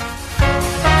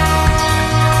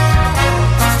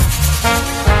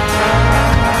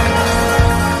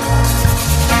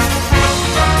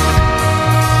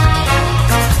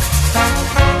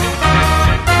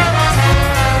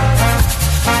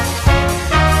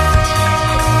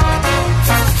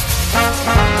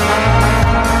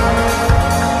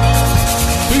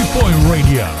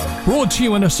 Brought to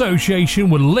you in association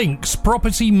with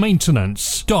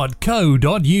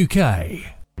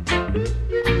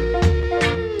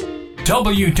linkspropertymaintenance.co.uk.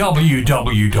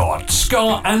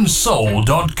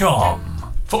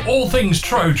 www.scarandsoul.com for all things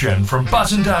Trojan, from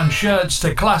button-down shirts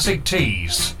to classic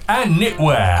tees and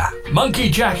knitwear, monkey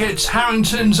jackets,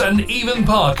 Harringtons and even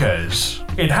Parkers.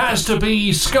 It has to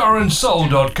be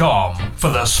scarandsoul.com for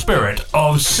the spirit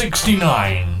of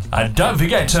 69. And don't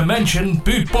forget to mention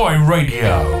Boot Boy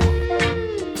Radio.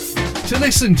 To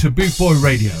listen to Boot Boy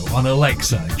Radio on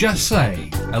Alexa, just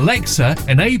say, Alexa,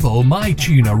 enable My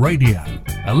Tuner Radio.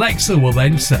 Alexa will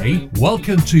then say,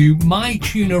 welcome to My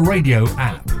Tuner Radio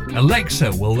app.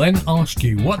 Alexa will then ask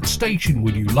you what station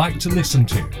would you like to listen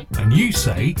to, and you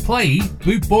say, play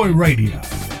Boot Boy Radio.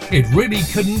 It really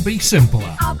couldn't be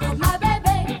simpler. I'll put my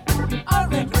baby on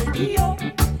Red Radio.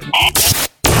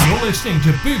 You're listening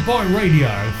to Boot Boy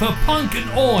Radio. For punk and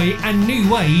oi and new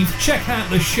wave, check out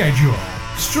the schedule.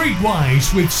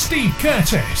 Streetwise with Steve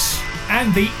Curtis,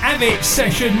 and the Amit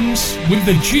Sessions with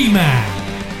the G-Man.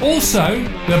 Also,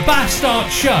 the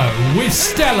Bastard Show with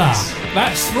Stella,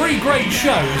 That's 3 great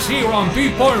shows here on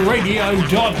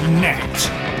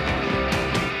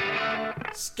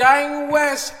BootboyRadio.net. Skying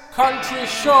West Country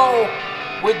Show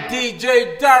with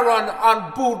DJ Darren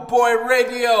on Bootboy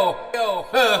Radio.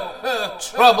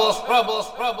 Troubles.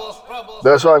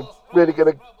 That's right, I'm really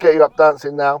going to get you up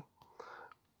dancing now.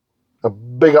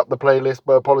 Big up the playlist,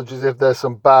 but apologies if there's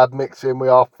some bad mixing. We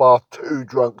are far too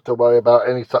drunk to worry about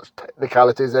any such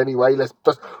technicalities anyway. Let's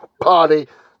just party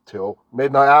till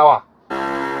midnight hour.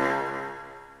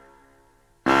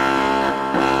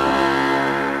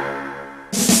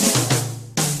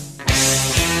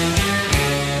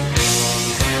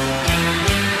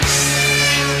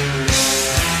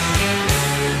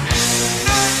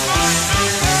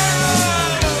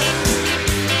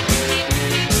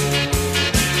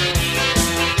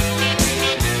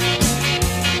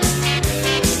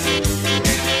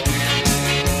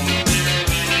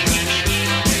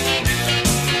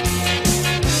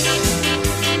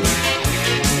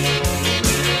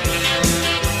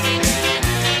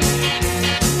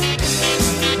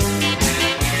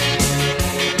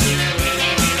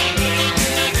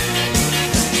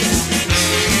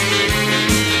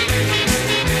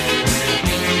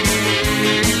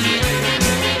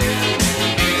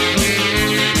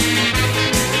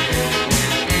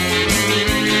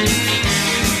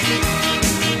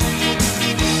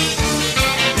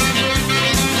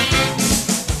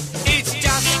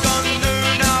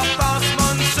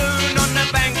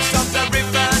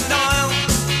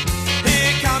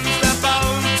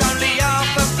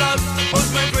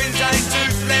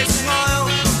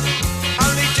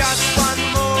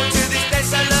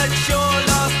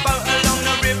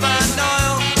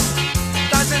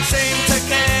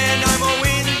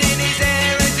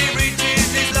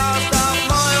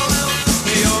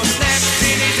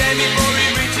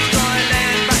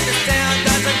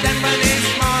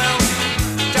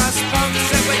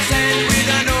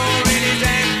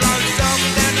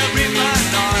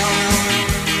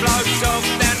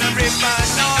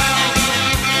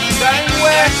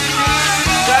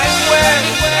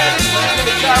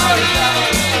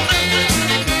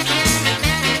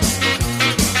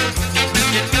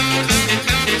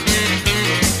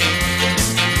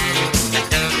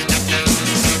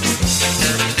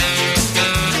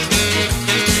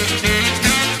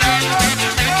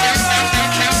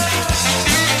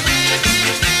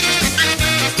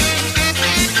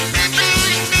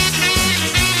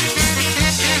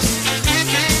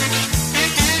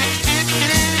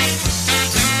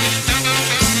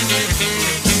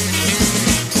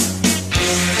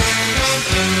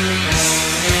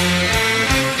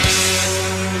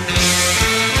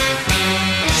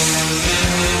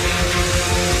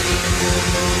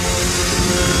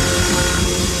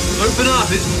 Open up,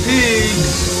 it's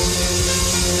pigs!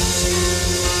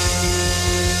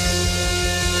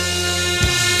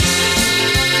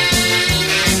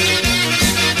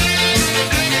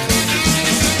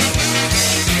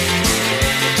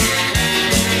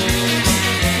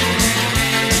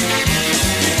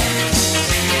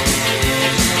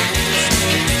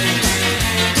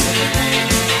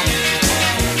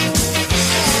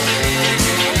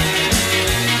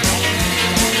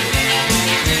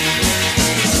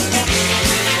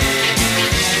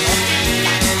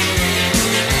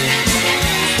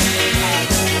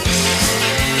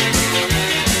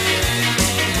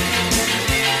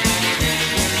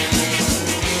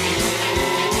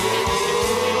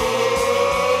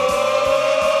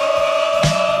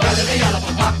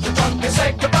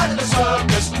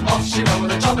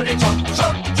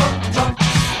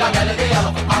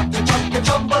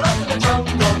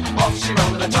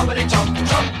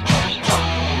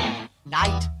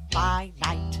 Night by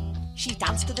night, she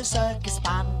danced to the circus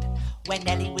band. When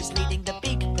Nellie was leading the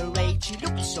big parade, she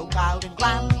looked so proud and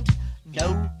grand.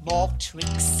 No more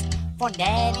tricks for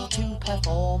Nellie to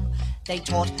perform. They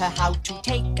taught her how to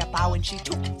take a bow, and she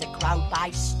took the crowd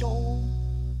by storm.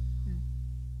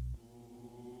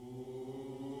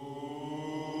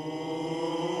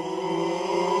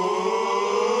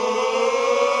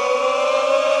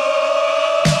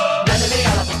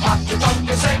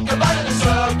 Say goodbye to the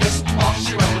circus. Off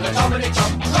she went with a tumbly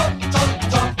tum, tum, tum,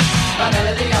 tum. And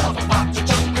then the elephant popped to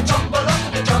tumble up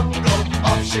in the jungle.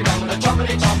 Off she went with a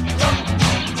tumbly tum, tum, tum,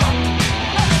 tum.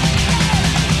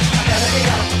 And then the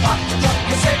elephant popped to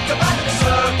say goodbye to the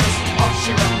circus. Off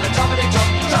she went with a tumbly tum,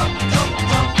 tum, tum,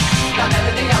 tum. And then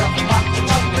the elephant popped to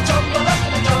tumble up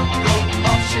in the jungle.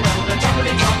 Off she went with a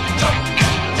tumbly tum, tum,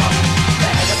 tum, tum. The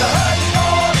head of the herd is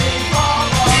rolling far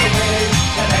away.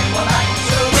 The neck will back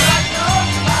to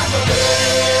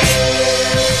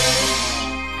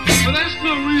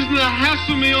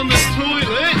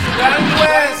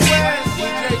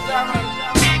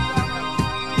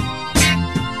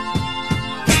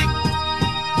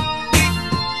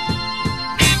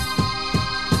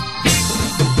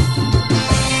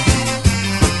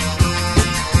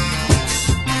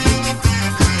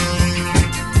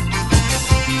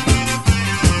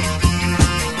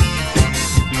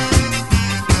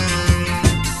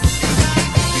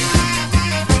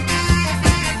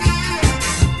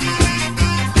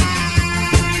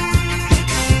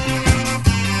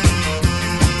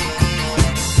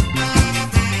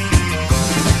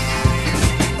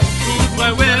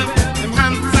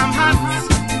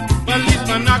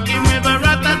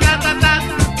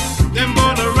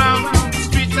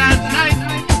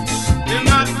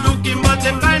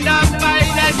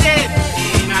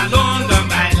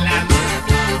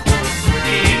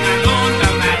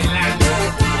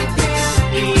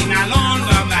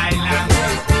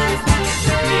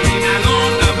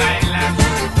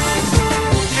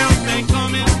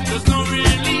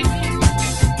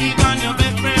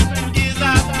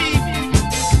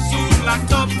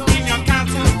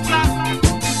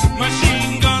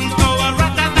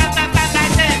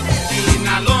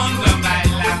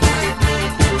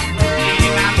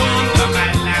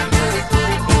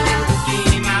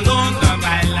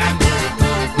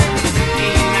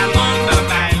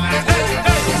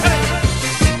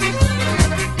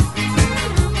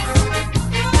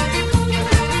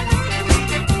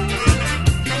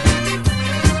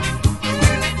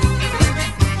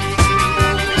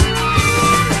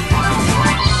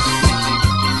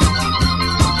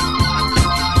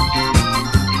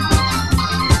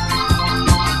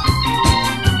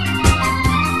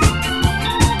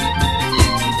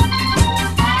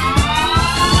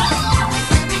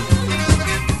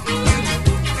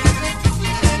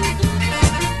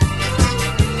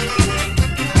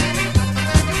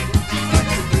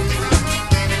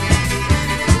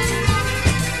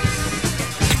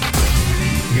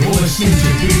listening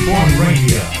to Boot Boy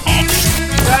Radio.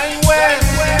 Kanye West,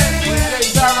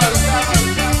 DJ Darren.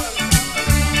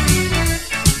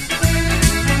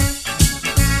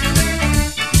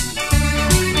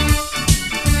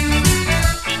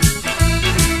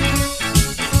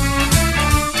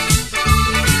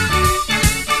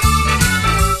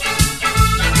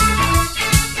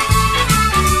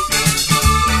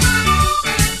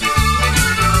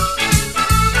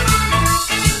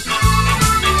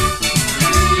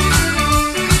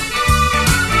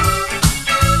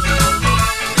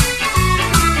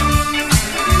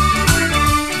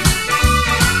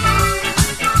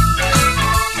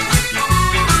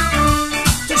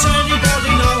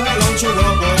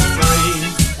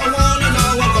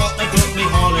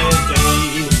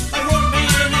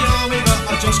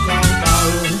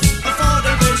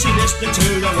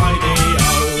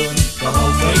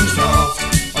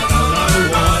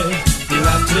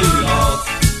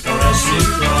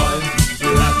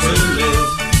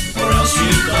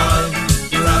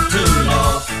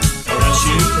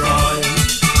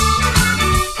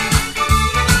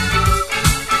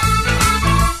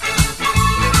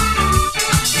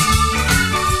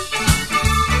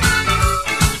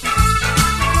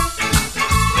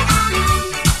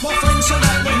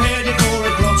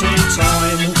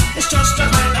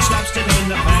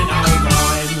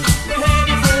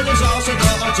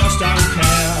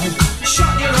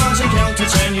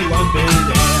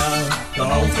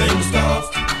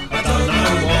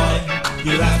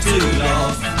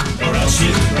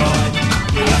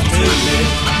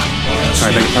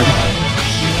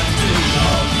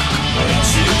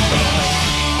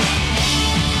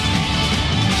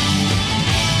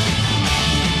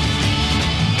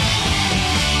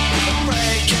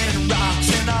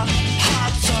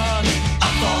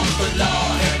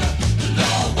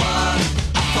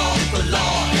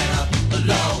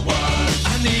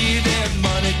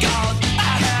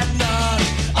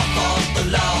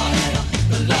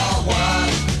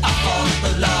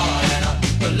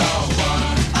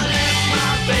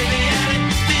 Baby,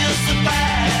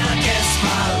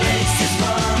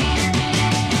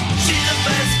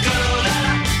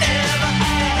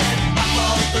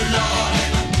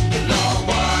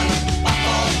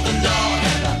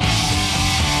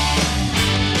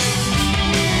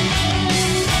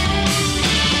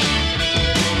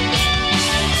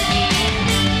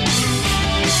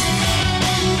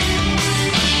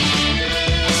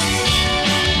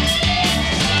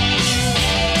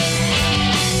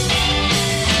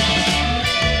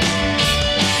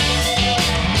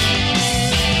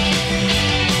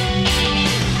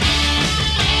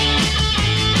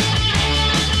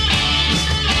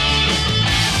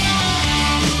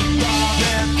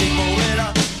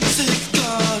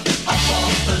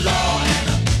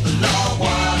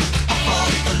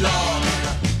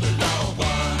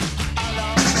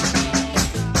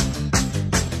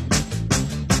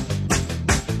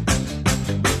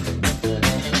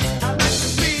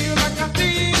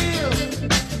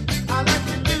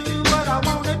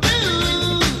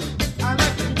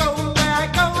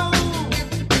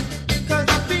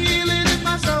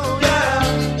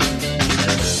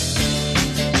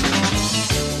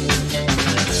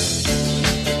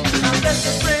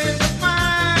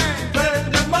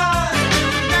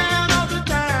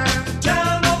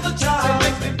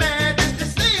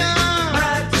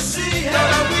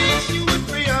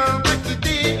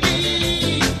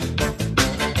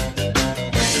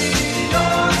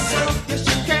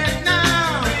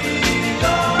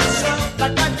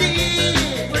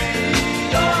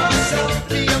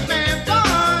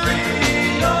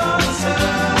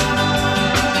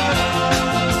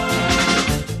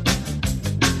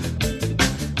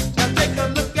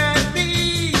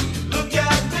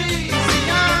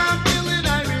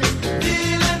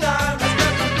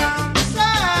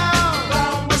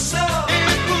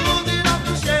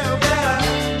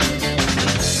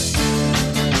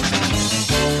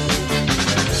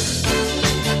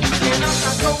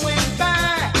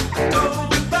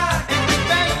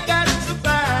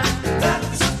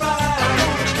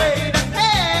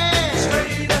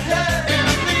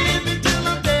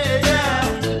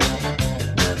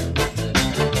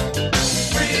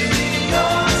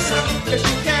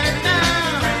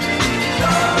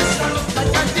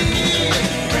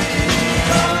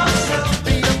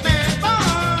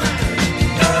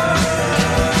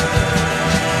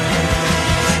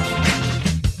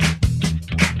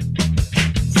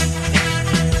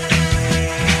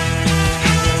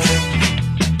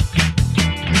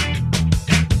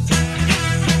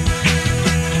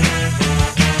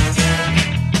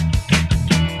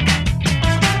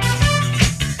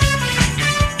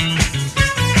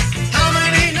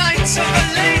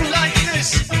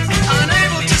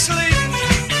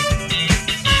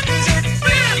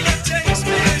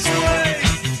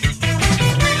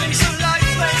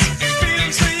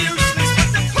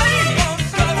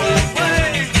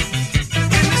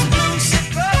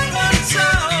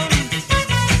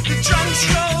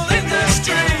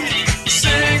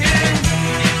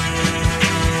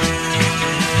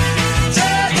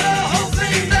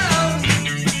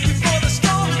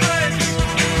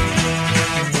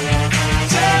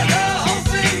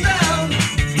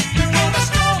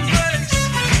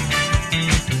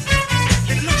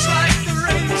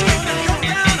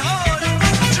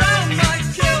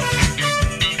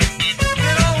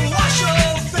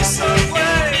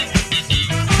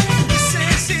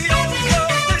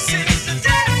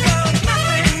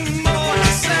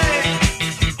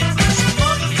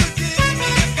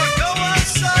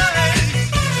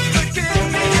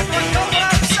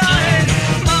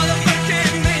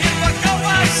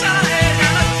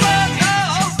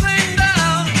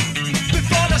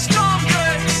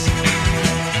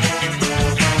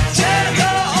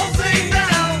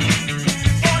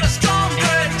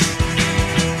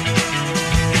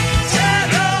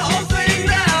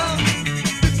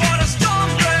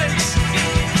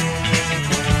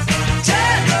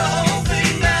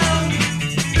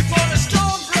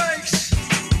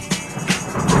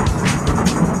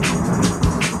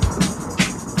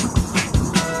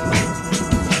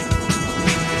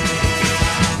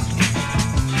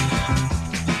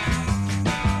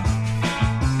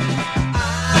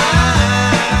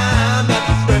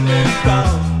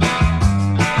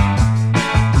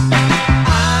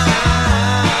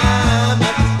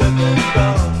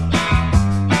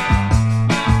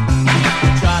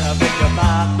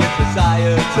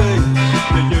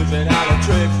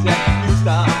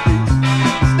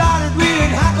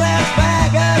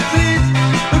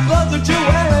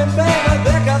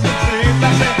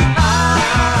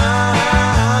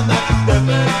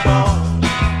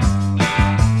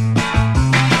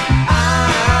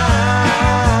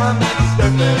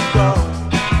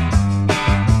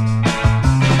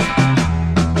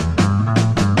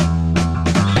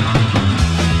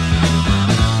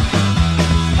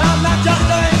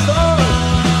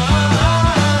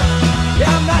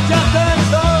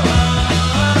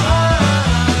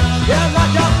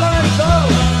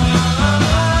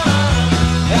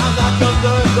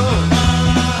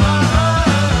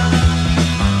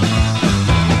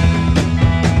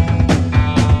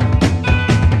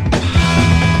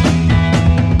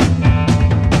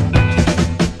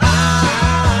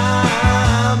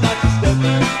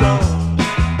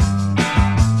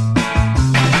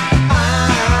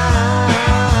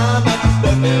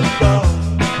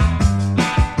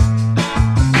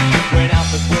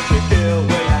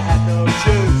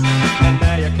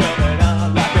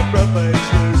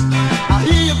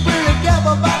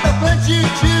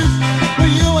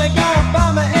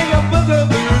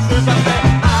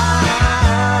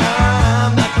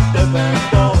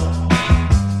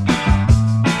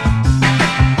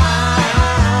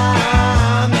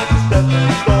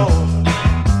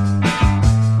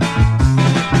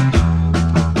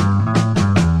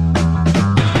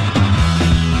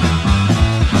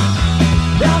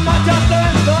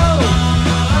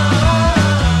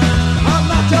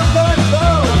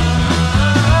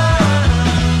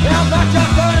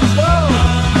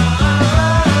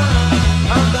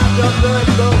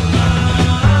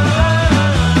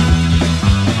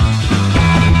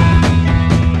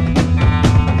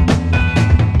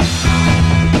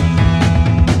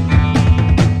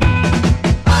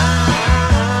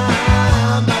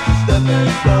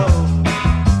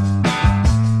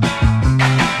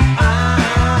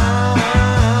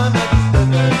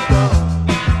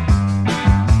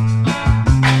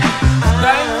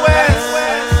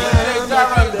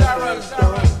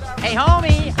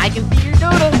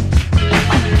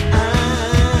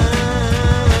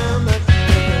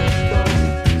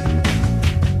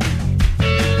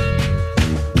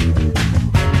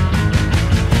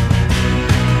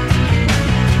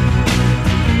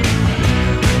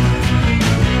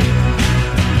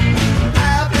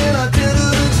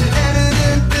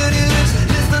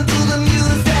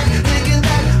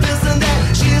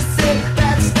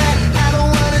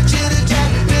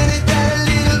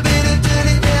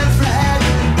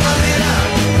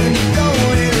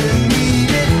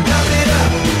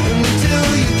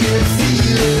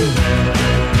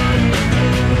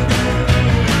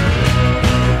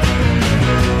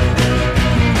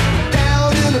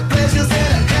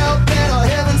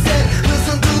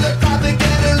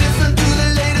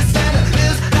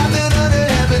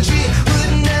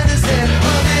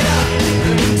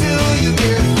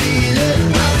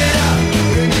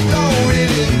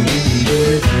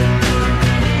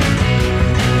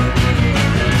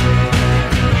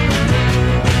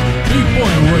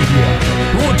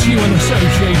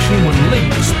 association with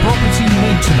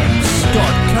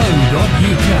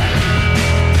linkspropertymaintenance.co.uk.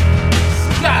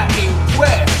 Scotty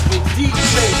West with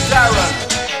DJ Darren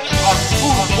on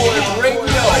Boot Boy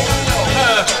Radio.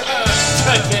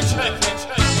 Check it.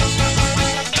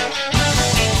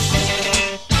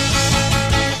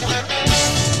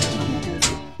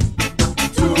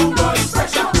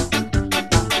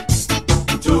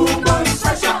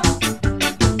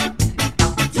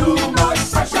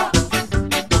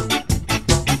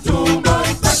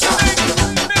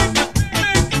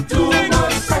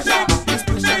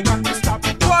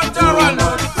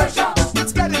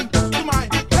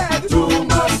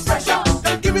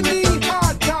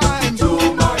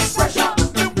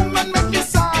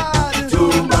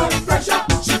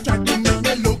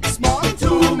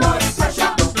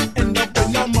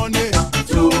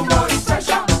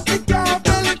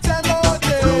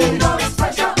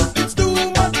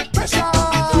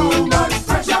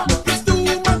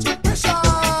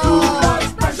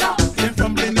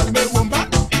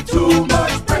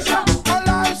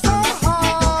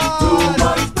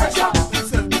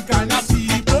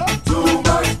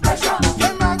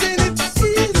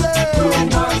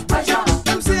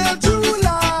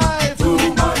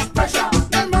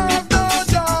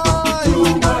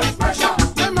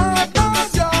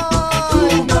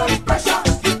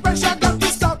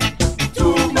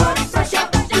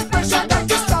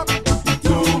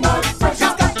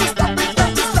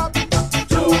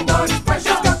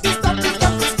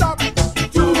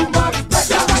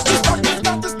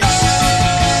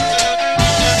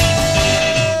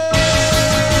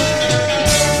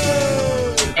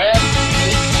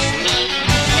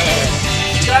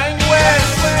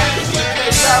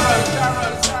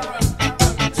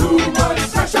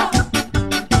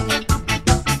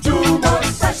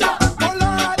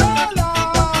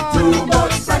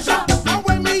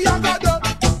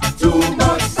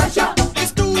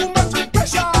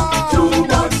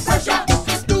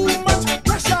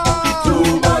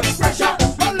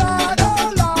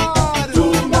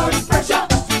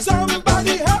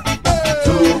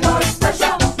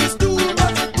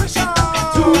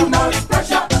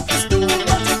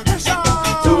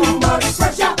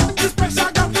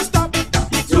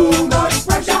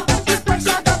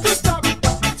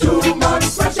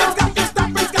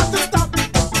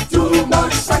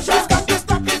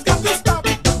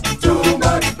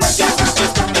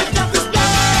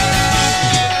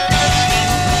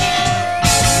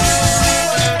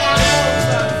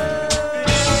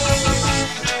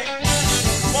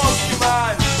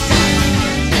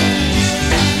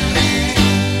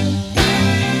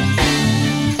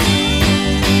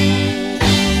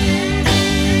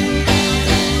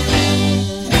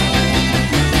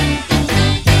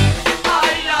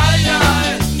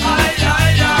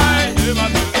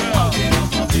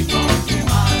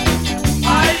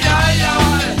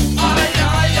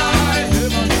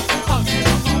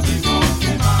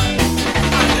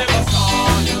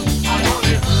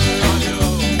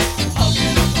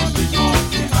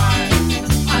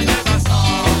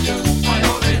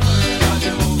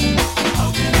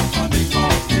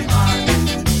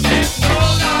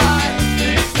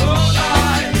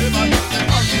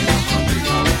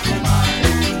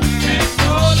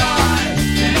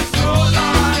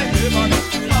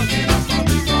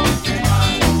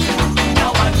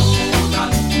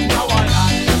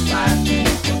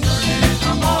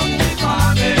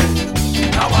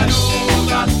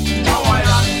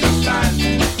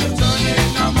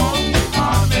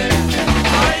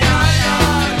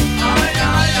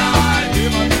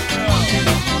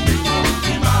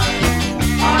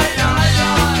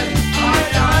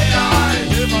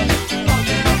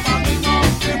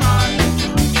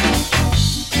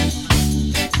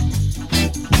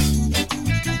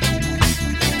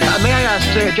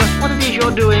 Just what it is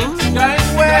you're doing?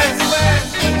 Going west.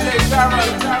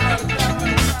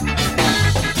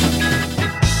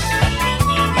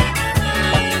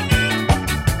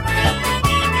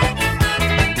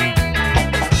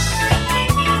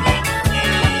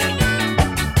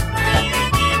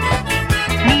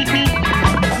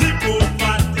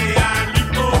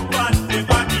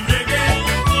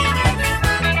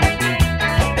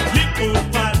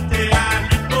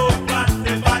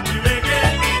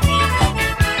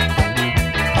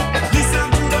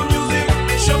 Listen to the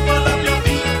music, shuffle up your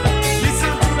feet.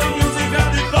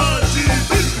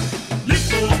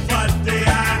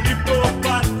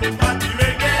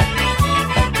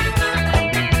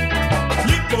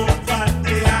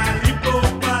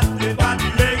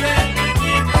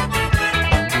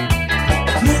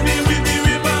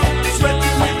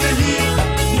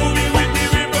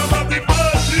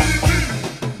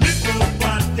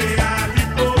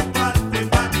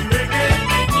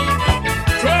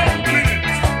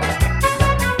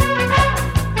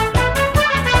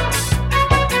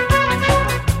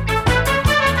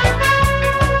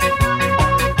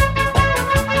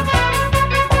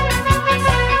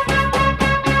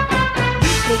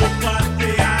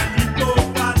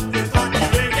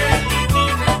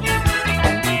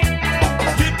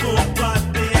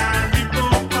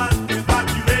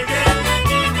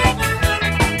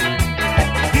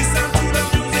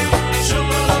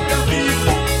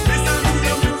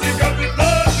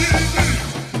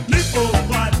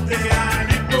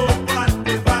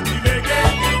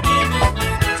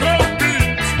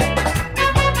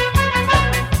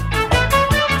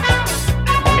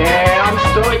 Yeah, I'm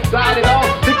so excited. All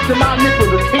 6 of my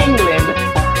nipples are tingling.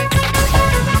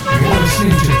 You're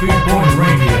listening to Boot Boy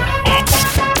Radio.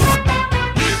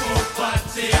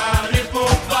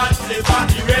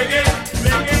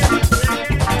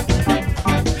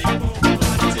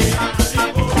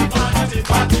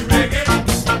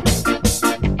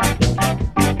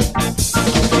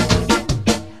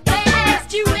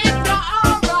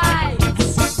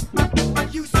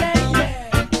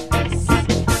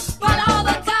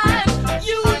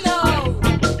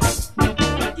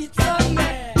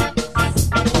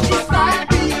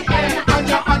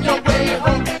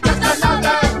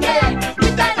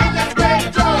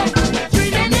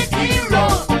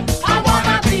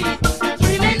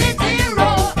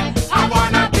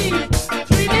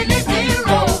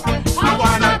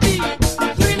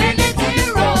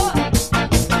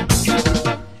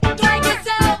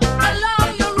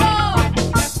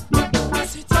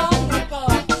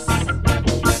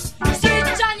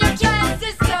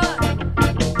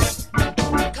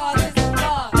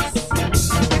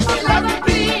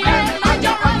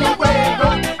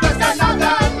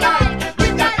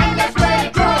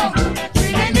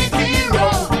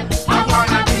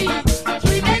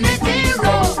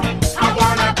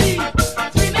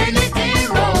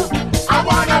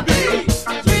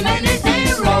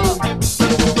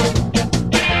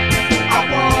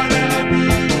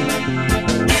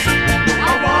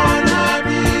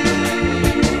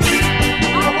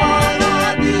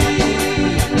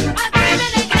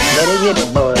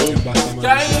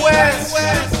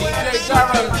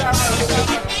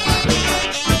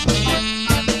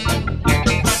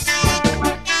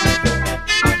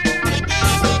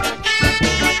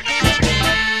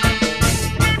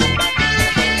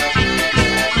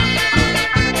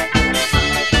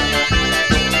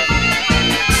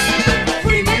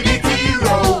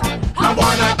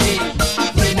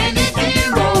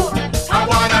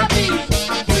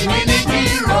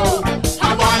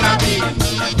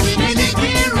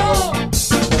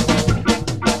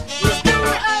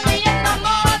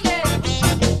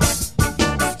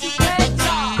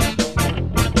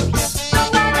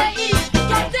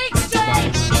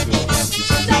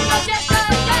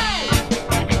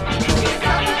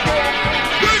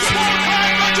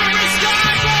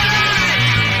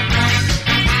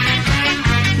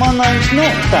 My name's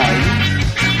not Dave.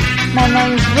 My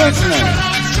name's Reznor.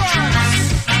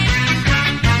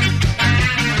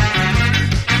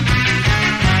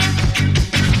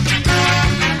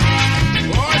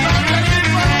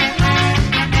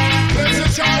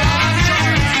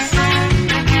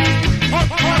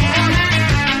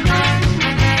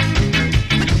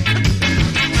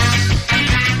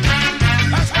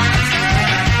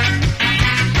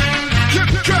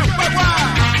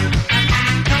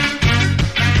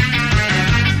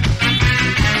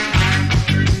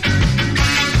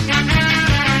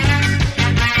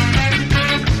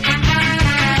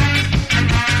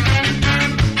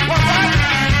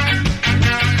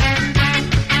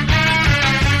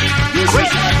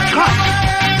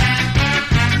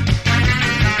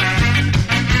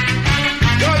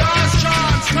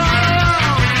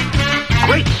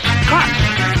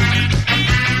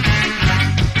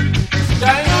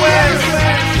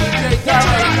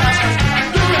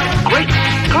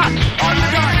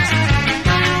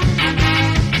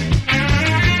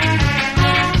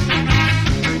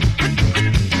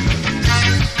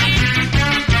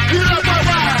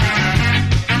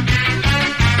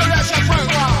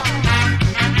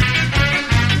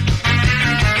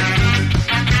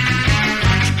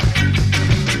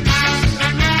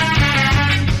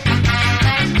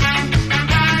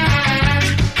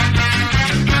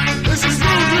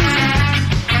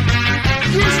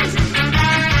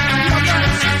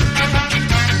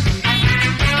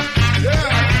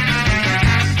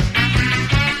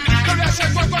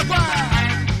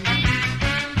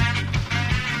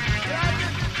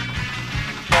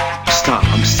 Stop,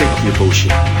 I'm sick of your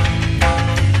bullshit.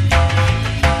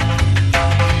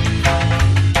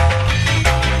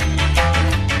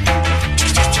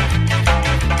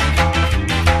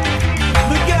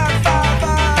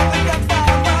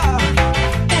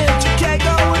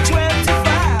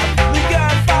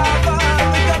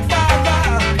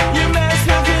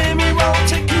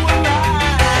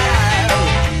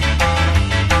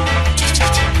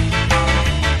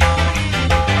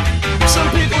 Some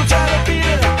people try to beat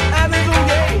it out of the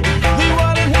game. We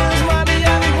want it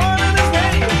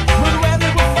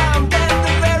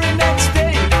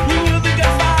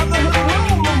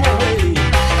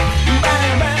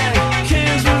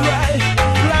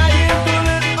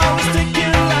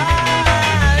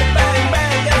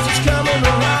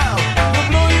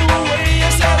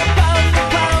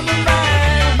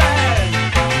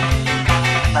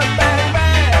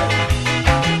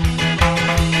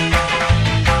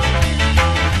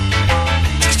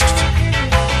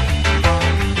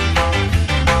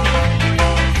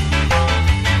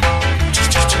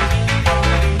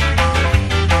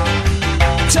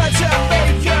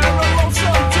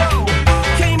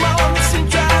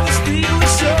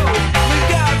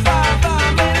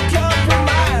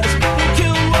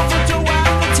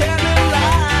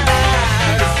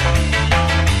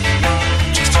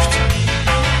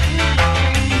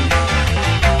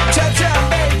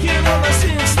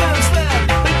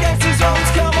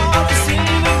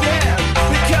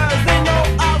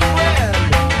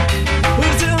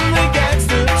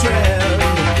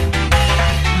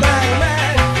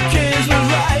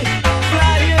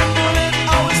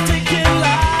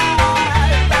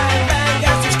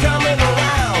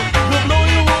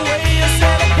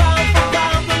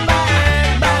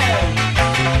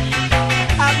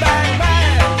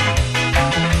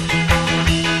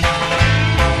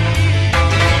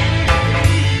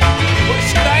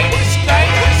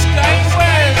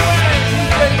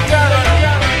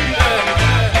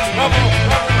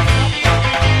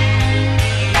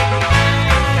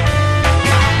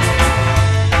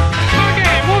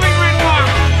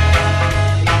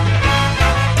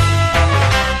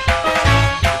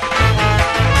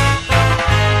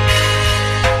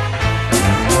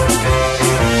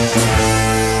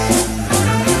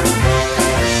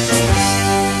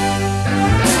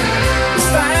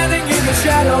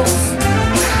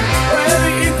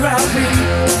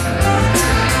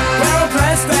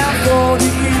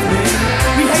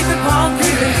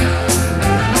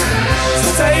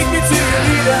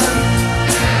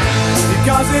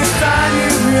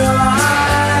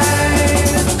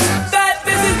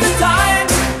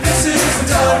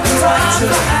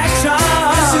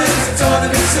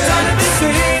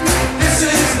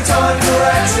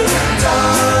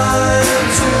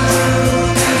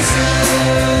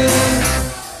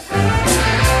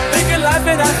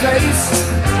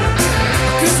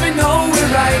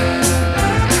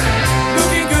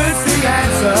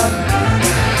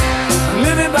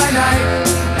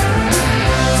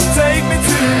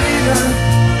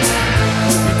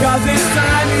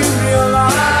time you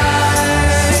realize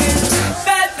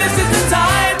that this is the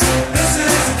time. This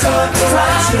is the time for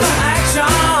action.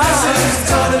 This is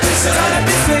the time to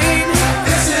be seen.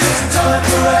 This is the time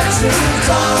for action.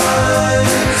 Time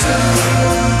to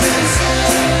be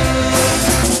seen.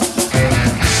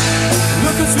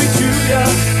 Look at sweet Julia,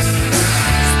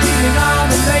 speeding on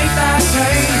the late night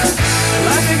train,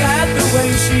 laughing at the way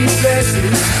she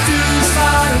dresses, too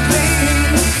fine and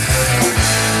clean.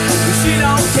 She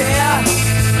don't care,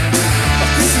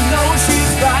 because she knows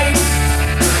she's right.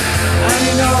 And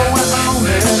you know I'm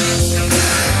only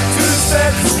 2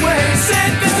 steps away. Said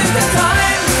this is the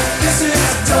time. This is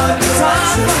the time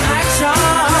for action.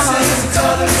 This is the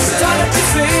time to be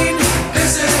seen.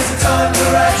 This is the time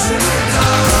for action.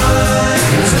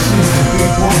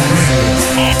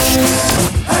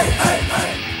 Hey, hey,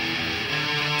 hey.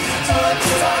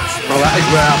 Well, that is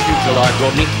where our future lies,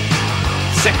 Rodney.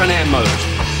 Second-hand motors.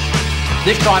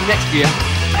 This time next year,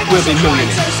 we'll be millionaires.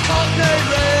 It was the greatest Cockney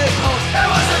rip-off. It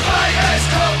was the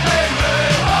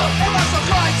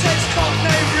greatest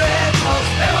Cockney rip-off.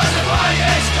 It was the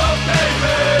greatest Cockney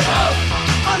rip-off.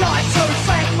 I'd like to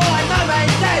thank my mum and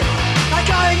dad. They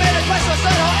gave me the best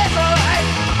that I ever had.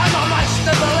 And my mates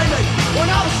to believe me, when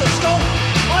I was at school,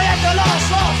 I had the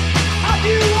last laugh. Up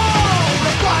you all,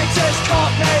 the greatest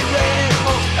Cockney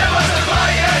rip-off. It was the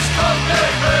greatest Cockney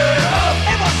rip-off.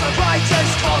 It was the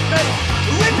greatest Cockney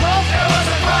rip-off. It was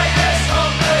the greatest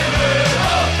Cockney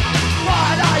rip-off.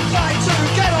 Why they play to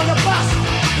get on the bus?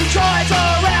 We tried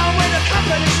around with the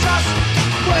company's trust.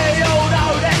 We all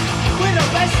know that we're the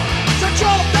best. So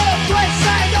drop the press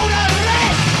and all the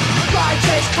rest.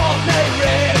 Greatest Cockney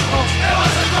rip-off. It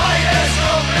was the greatest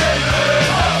Cockney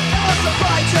rip-off. It was the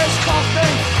greatest Cockney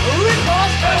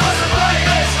rip-off. It was the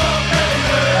greatest Cockney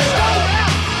rip-off. Let's go now.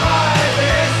 Life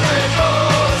is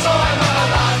because I'm a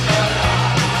Londoner.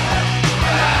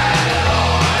 And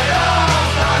I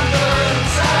love London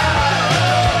town.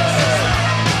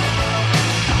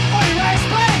 Oi, West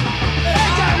Bank!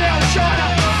 They're down there on China.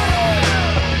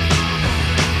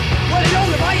 Well, it's on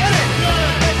the way, isn't it?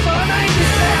 It's for an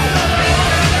ages now.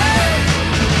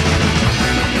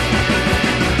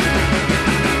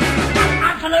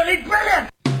 Absolutely brilliant!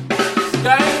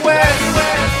 Gang West,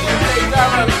 DJ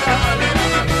Darren.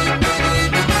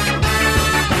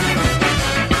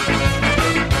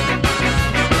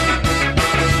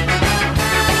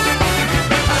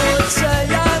 I would say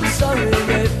I'm sorry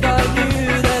if I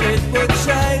knew that it would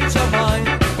change your mind.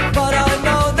 But I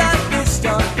know that this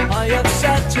time I have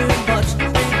said too much,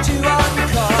 been too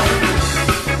unkind.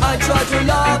 I tried to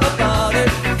laugh about it,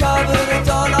 covered it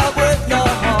all up with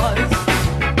lies.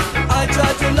 I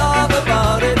tried to laugh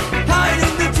about it,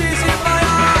 hiding the tears in my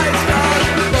eyes.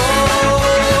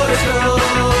 Boys don't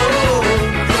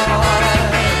cry.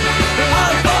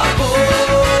 Alpha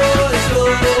boys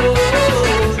don't cry.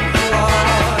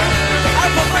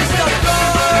 Alpha boys don't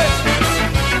cry.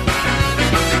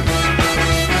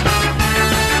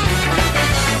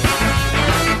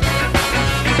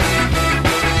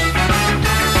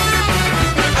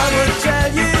 I would tell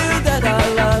you that I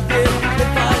love you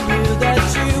if I knew that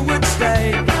you would stay.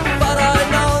 But I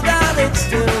know that it's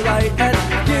too late and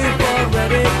you've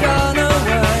already gone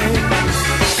away.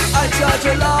 I tried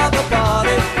to laugh about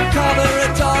it, cover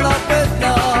it all up with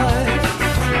lies.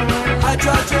 I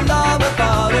tried to laugh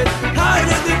about it,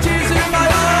 hiding the tears in my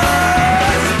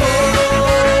eyes.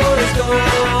 Boys don't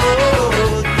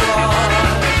cry.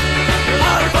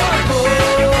 Alpha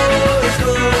boys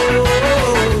don't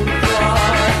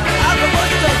cry. Alpha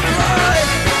boys don't cry.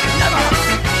 Never.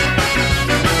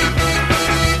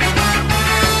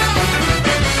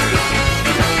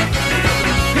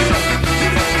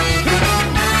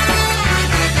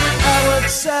 I would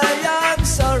say I'm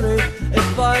sorry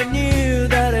if I knew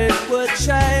that it would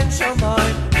change your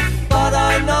mind. But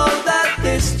I know that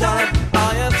this time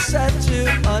I have said too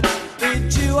much, been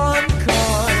too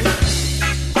unkind.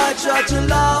 I tried to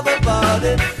laugh about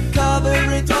it, cover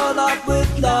it all up with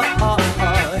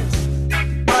lies.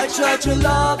 I tried to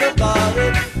laugh about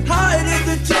it, hiding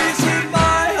the tears in my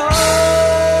eyes.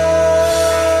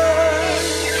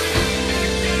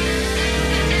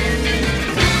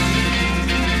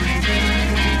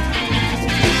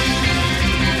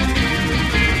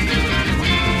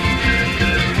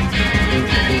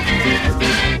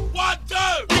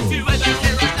 If you ever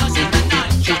hear a noise in the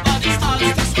night, your body starts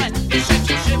to sweat, it shakes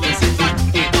your shivers in front.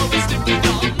 You always live with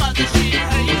your mother, she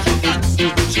hates your guts.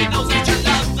 She knows that you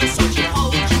love her, so she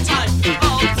holds you tight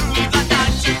all through the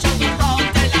night until the broad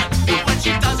daylight.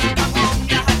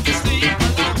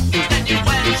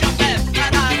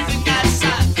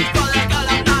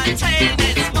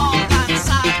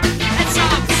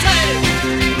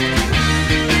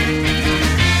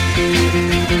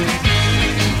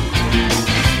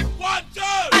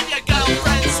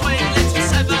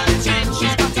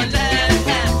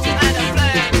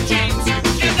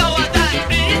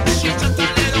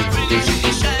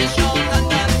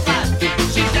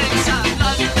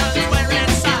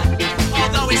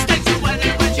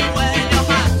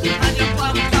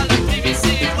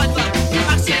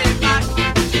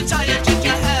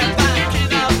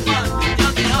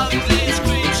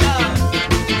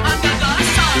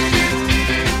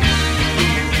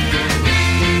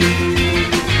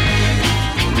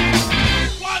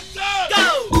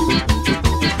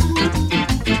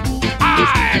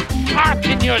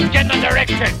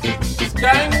 selected.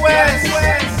 Gang West,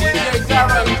 DJ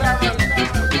Darren.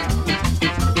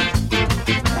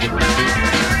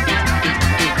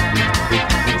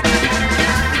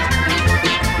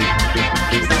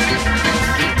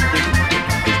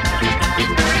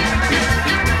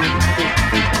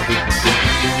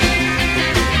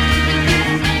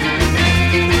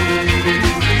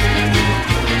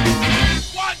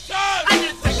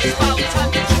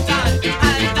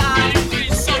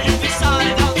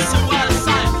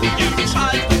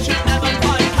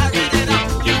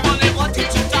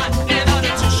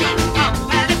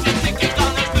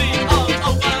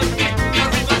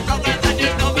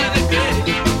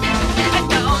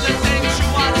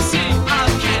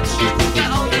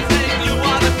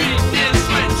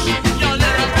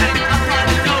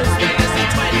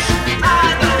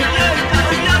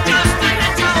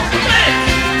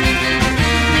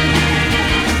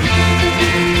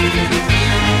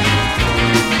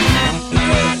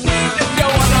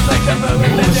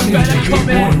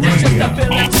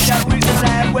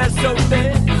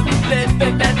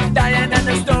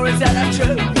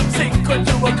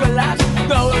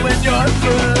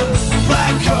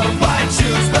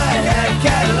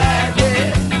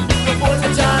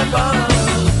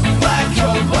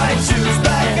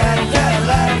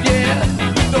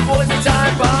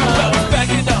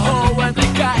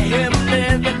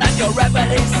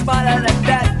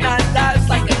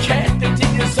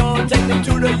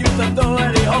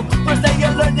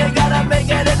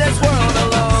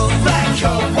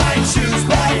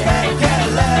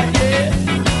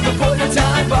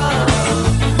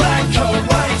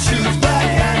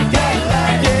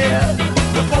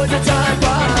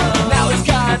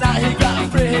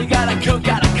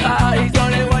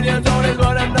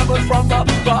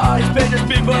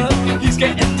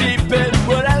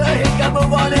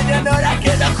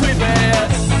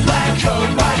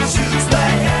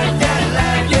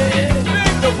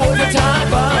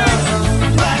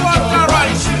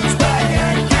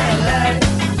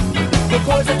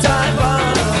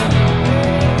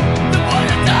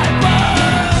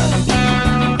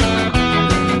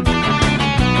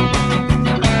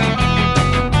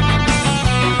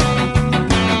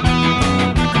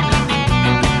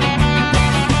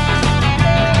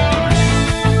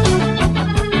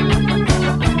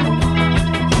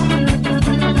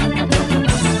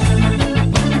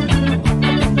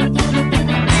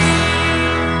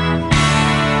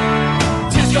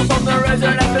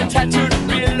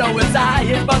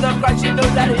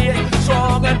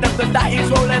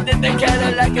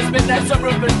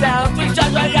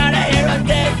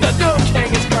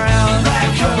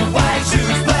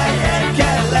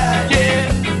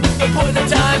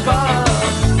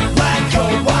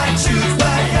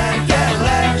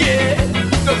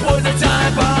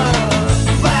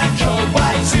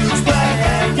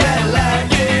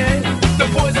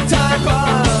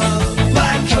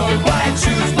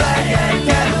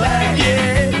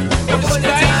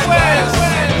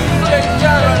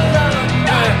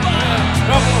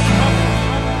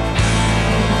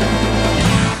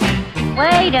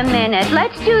 Wait a minute.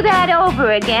 Let's do that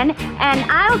over again, and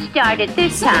I'll start it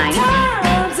this time.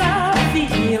 Sometimes I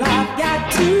feel I've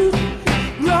got to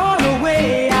run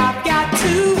away. I've got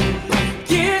to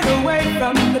get away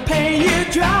from the pain you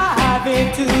drive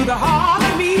into the heart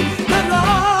of me. The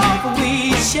love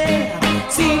we share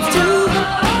seems to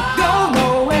go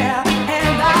nowhere,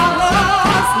 and our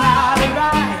love's not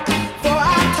right. For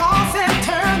I toss and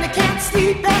turn, I can't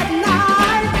sleep at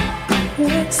night.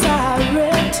 Once I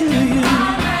read to you,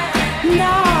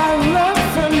 now I run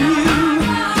from you.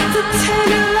 The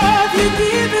tender love you're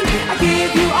giving, I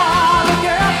give you all a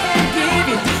girl can give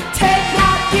you. Take,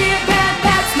 not give, and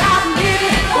that's not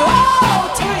living. Oh,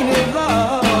 tainted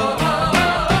love,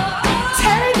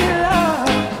 tainted love.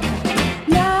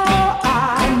 Now I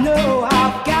know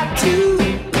I've got to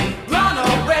run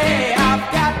away. I've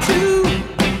got to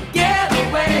get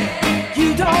away. You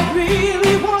don't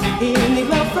really want any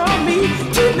love from me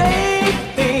to make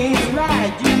things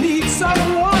right. You need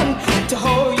someone to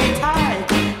hold you tight,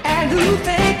 and who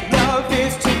think love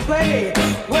is to play.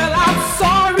 Well, I'm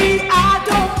sorry, I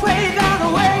don't play that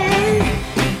way.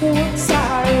 Once I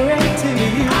read to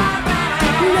you,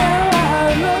 now I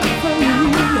run from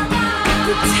you.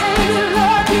 The tender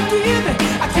love you give,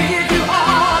 I give you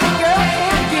all a girl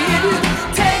can give you.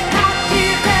 Take, not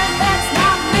give, and that's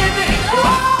not living.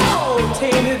 Whoa,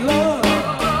 tainted love.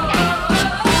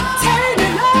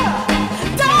 Tainted love,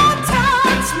 don't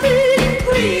touch me,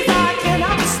 please. I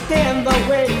cannot stand the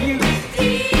way you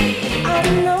feel. I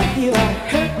know you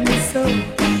hurt me so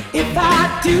if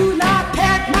I do not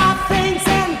pack my things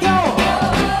and go.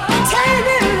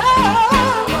 Tainted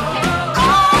love,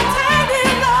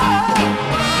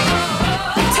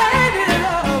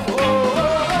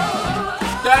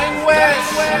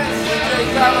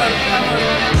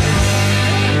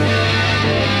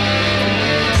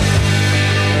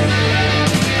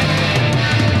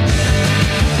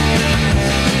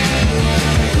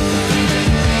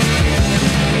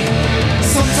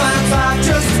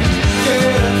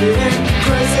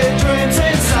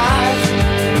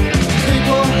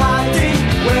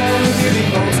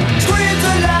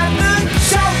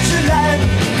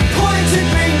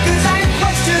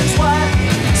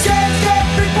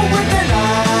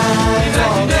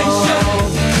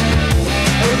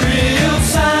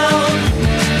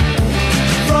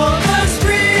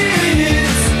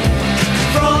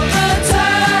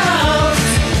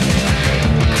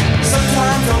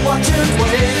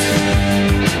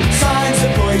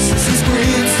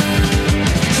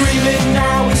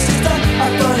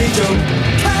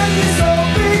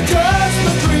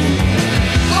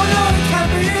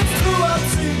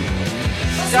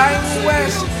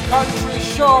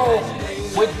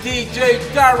 DJ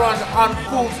Darren on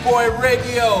Food Boy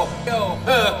Radio.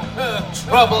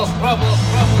 Trouble.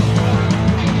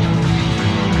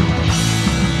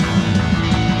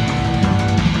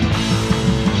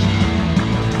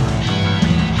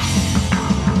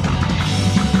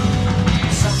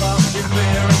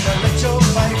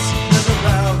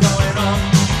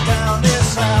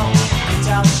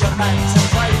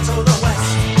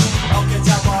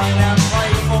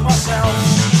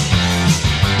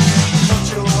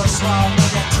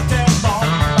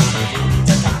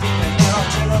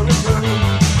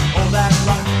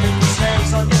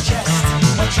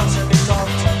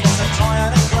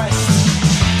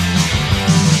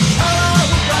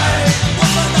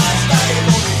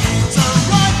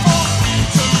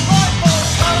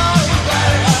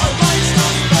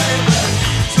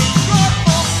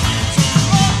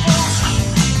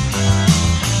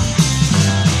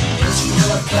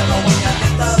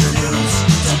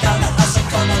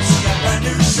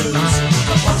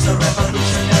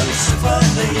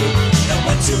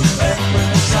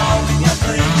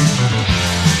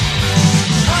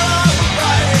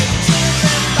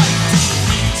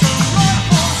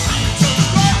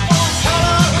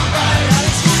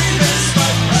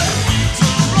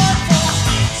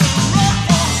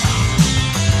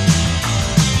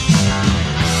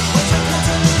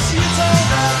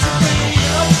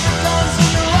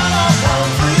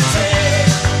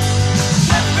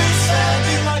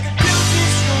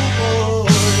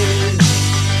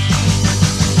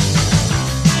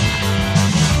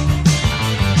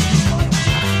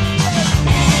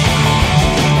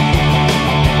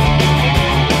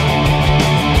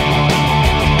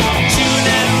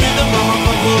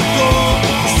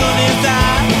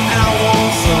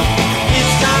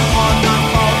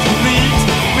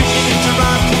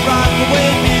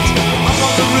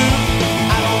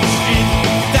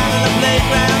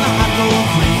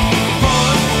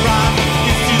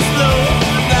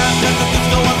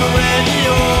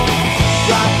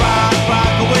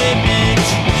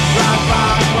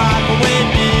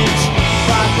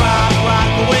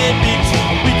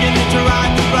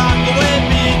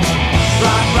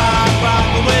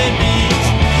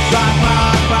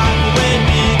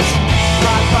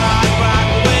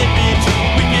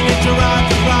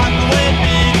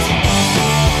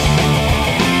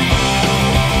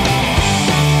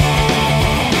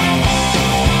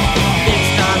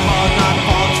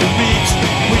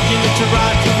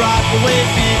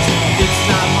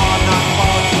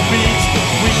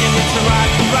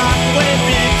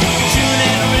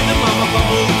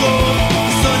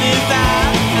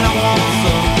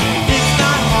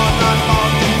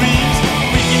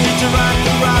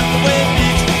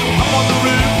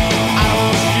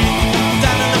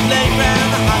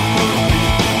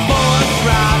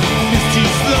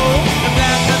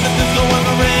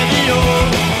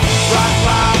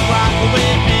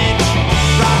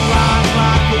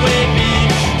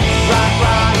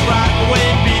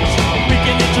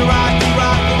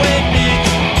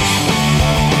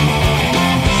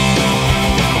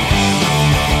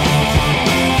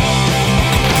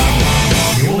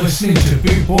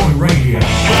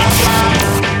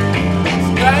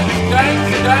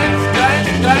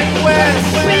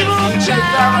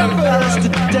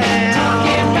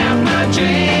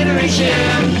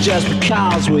 Just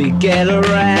because we get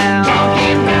around.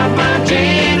 Talking about my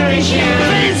generation.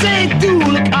 Things they do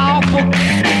look awful.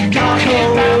 Talking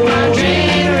about my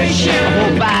generation. I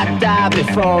hope I die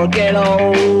before I get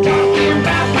old. Talking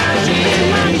about my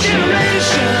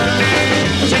generation.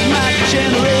 This is my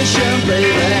generation,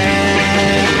 baby.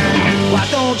 Why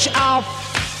don't you all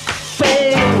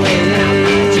fade away?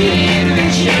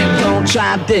 Don't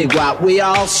try to dig what we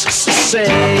all say.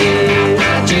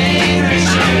 I'm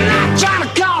not trying to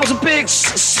cause a big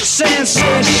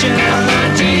sensation.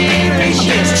 I'm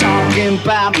just talking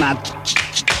about my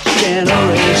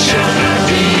generation.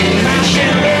 My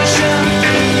generation.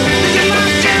 This is my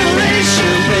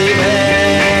generation, baby.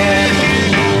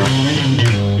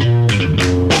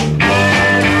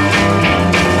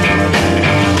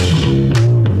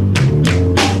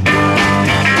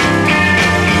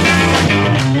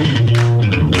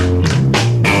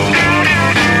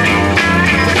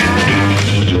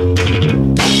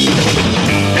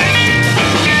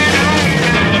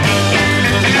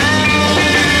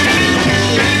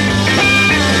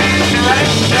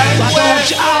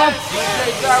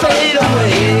 Fade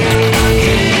away.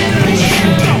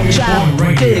 Don't try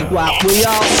to dig what we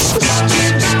all say.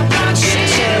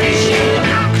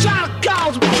 Try to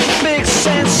cause a big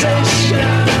sensation.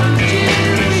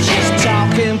 Just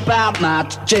talking about my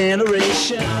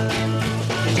generation.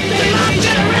 My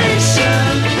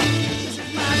generation.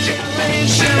 My generation.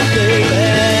 generation, baby.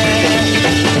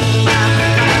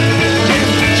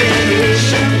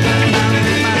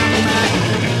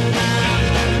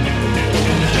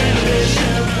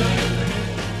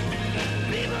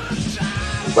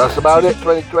 That's about it,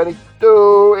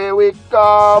 2022, here we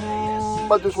come.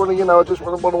 I just want to, I just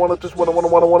want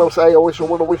to say, I wish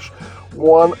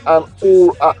one and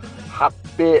all a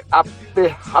happy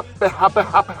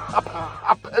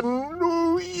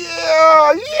New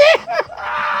Year!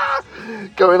 Yeah!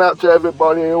 Going out to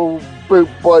everybody, all Boot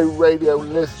Boy Radio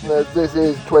listeners, this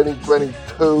is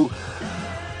 2022.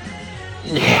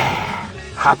 Yeah!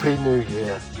 Happy New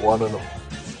Year, one and all.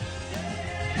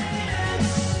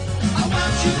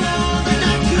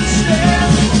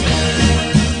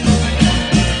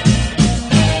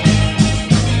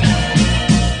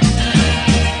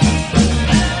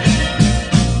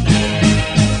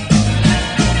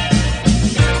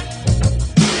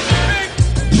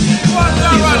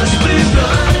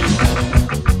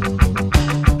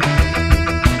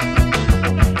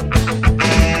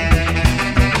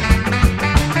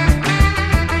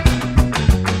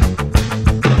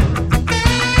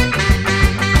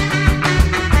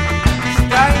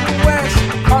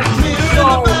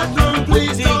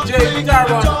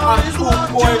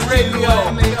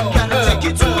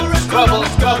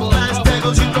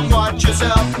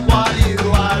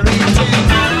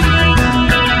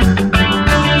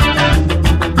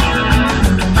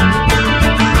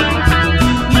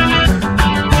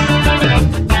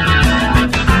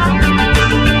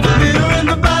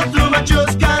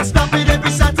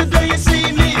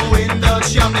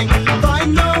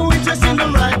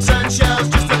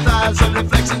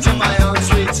 Reflections in my own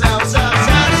sweet self.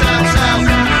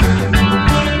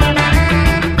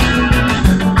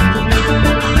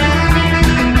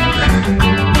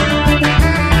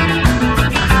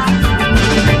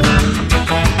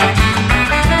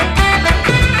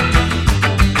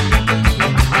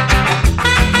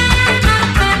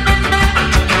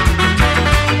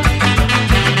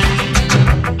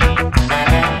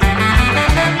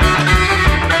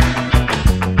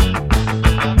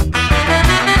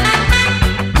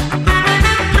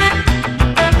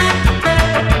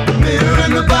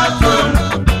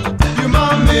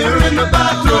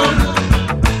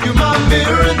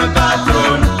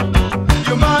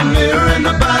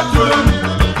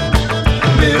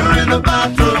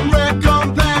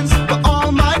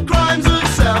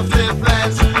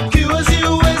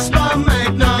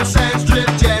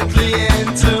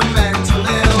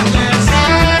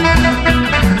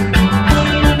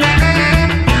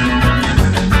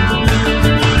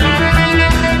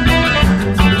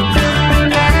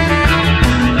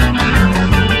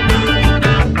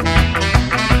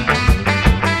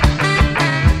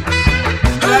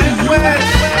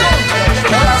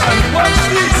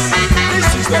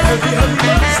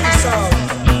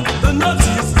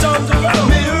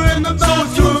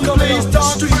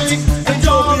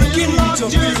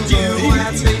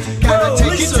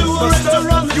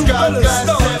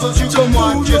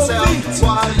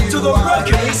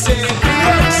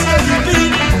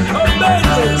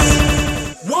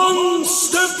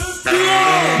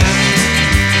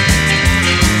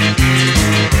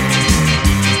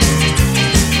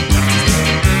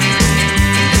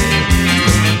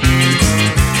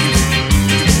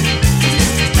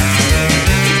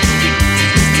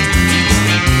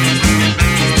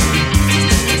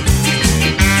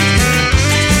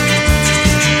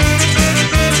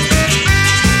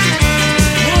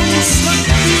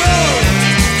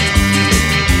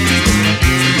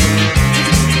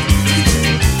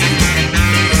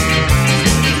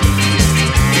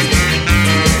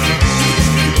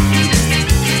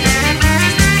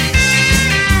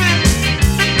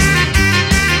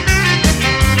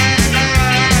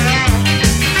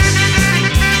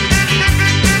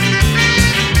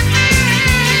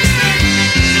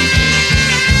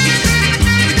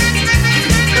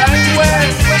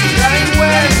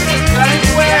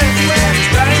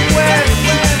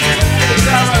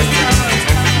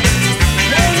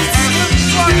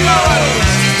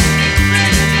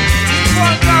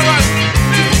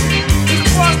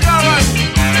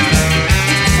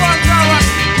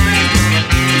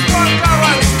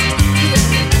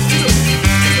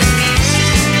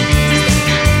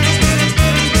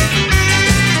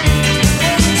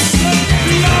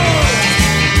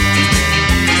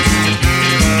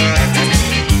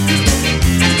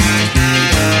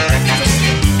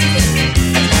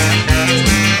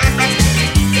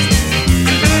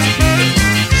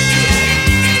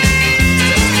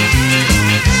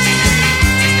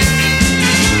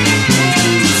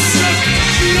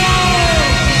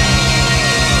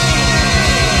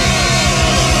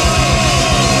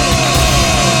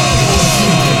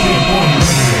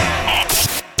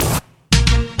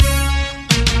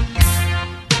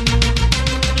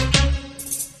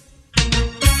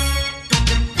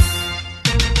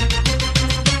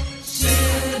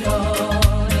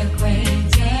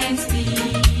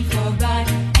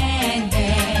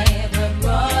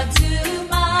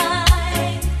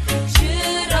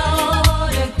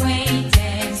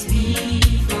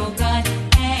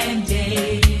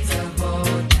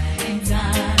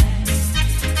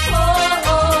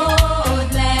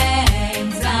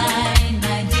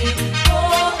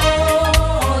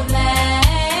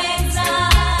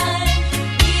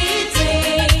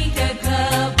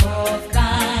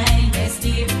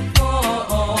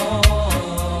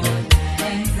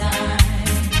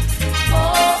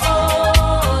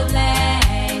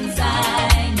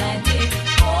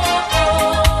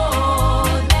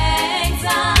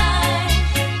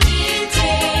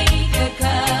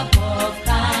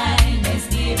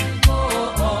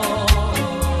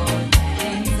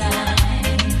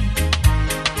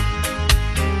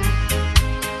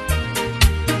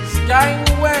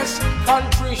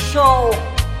 show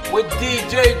with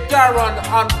DJ Darren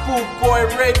on Boot Boy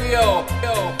Radio.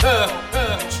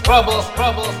 Trouble,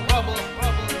 trouble, trouble.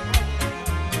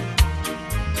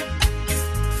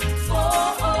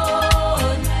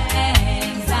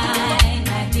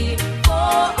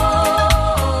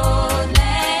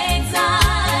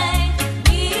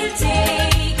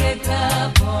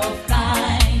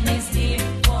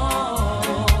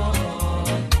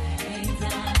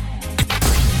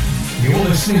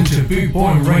 Listening to Boot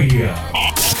Boy Radio.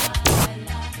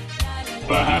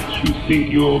 Perhaps you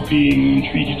think you're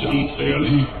being treated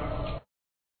unfairly.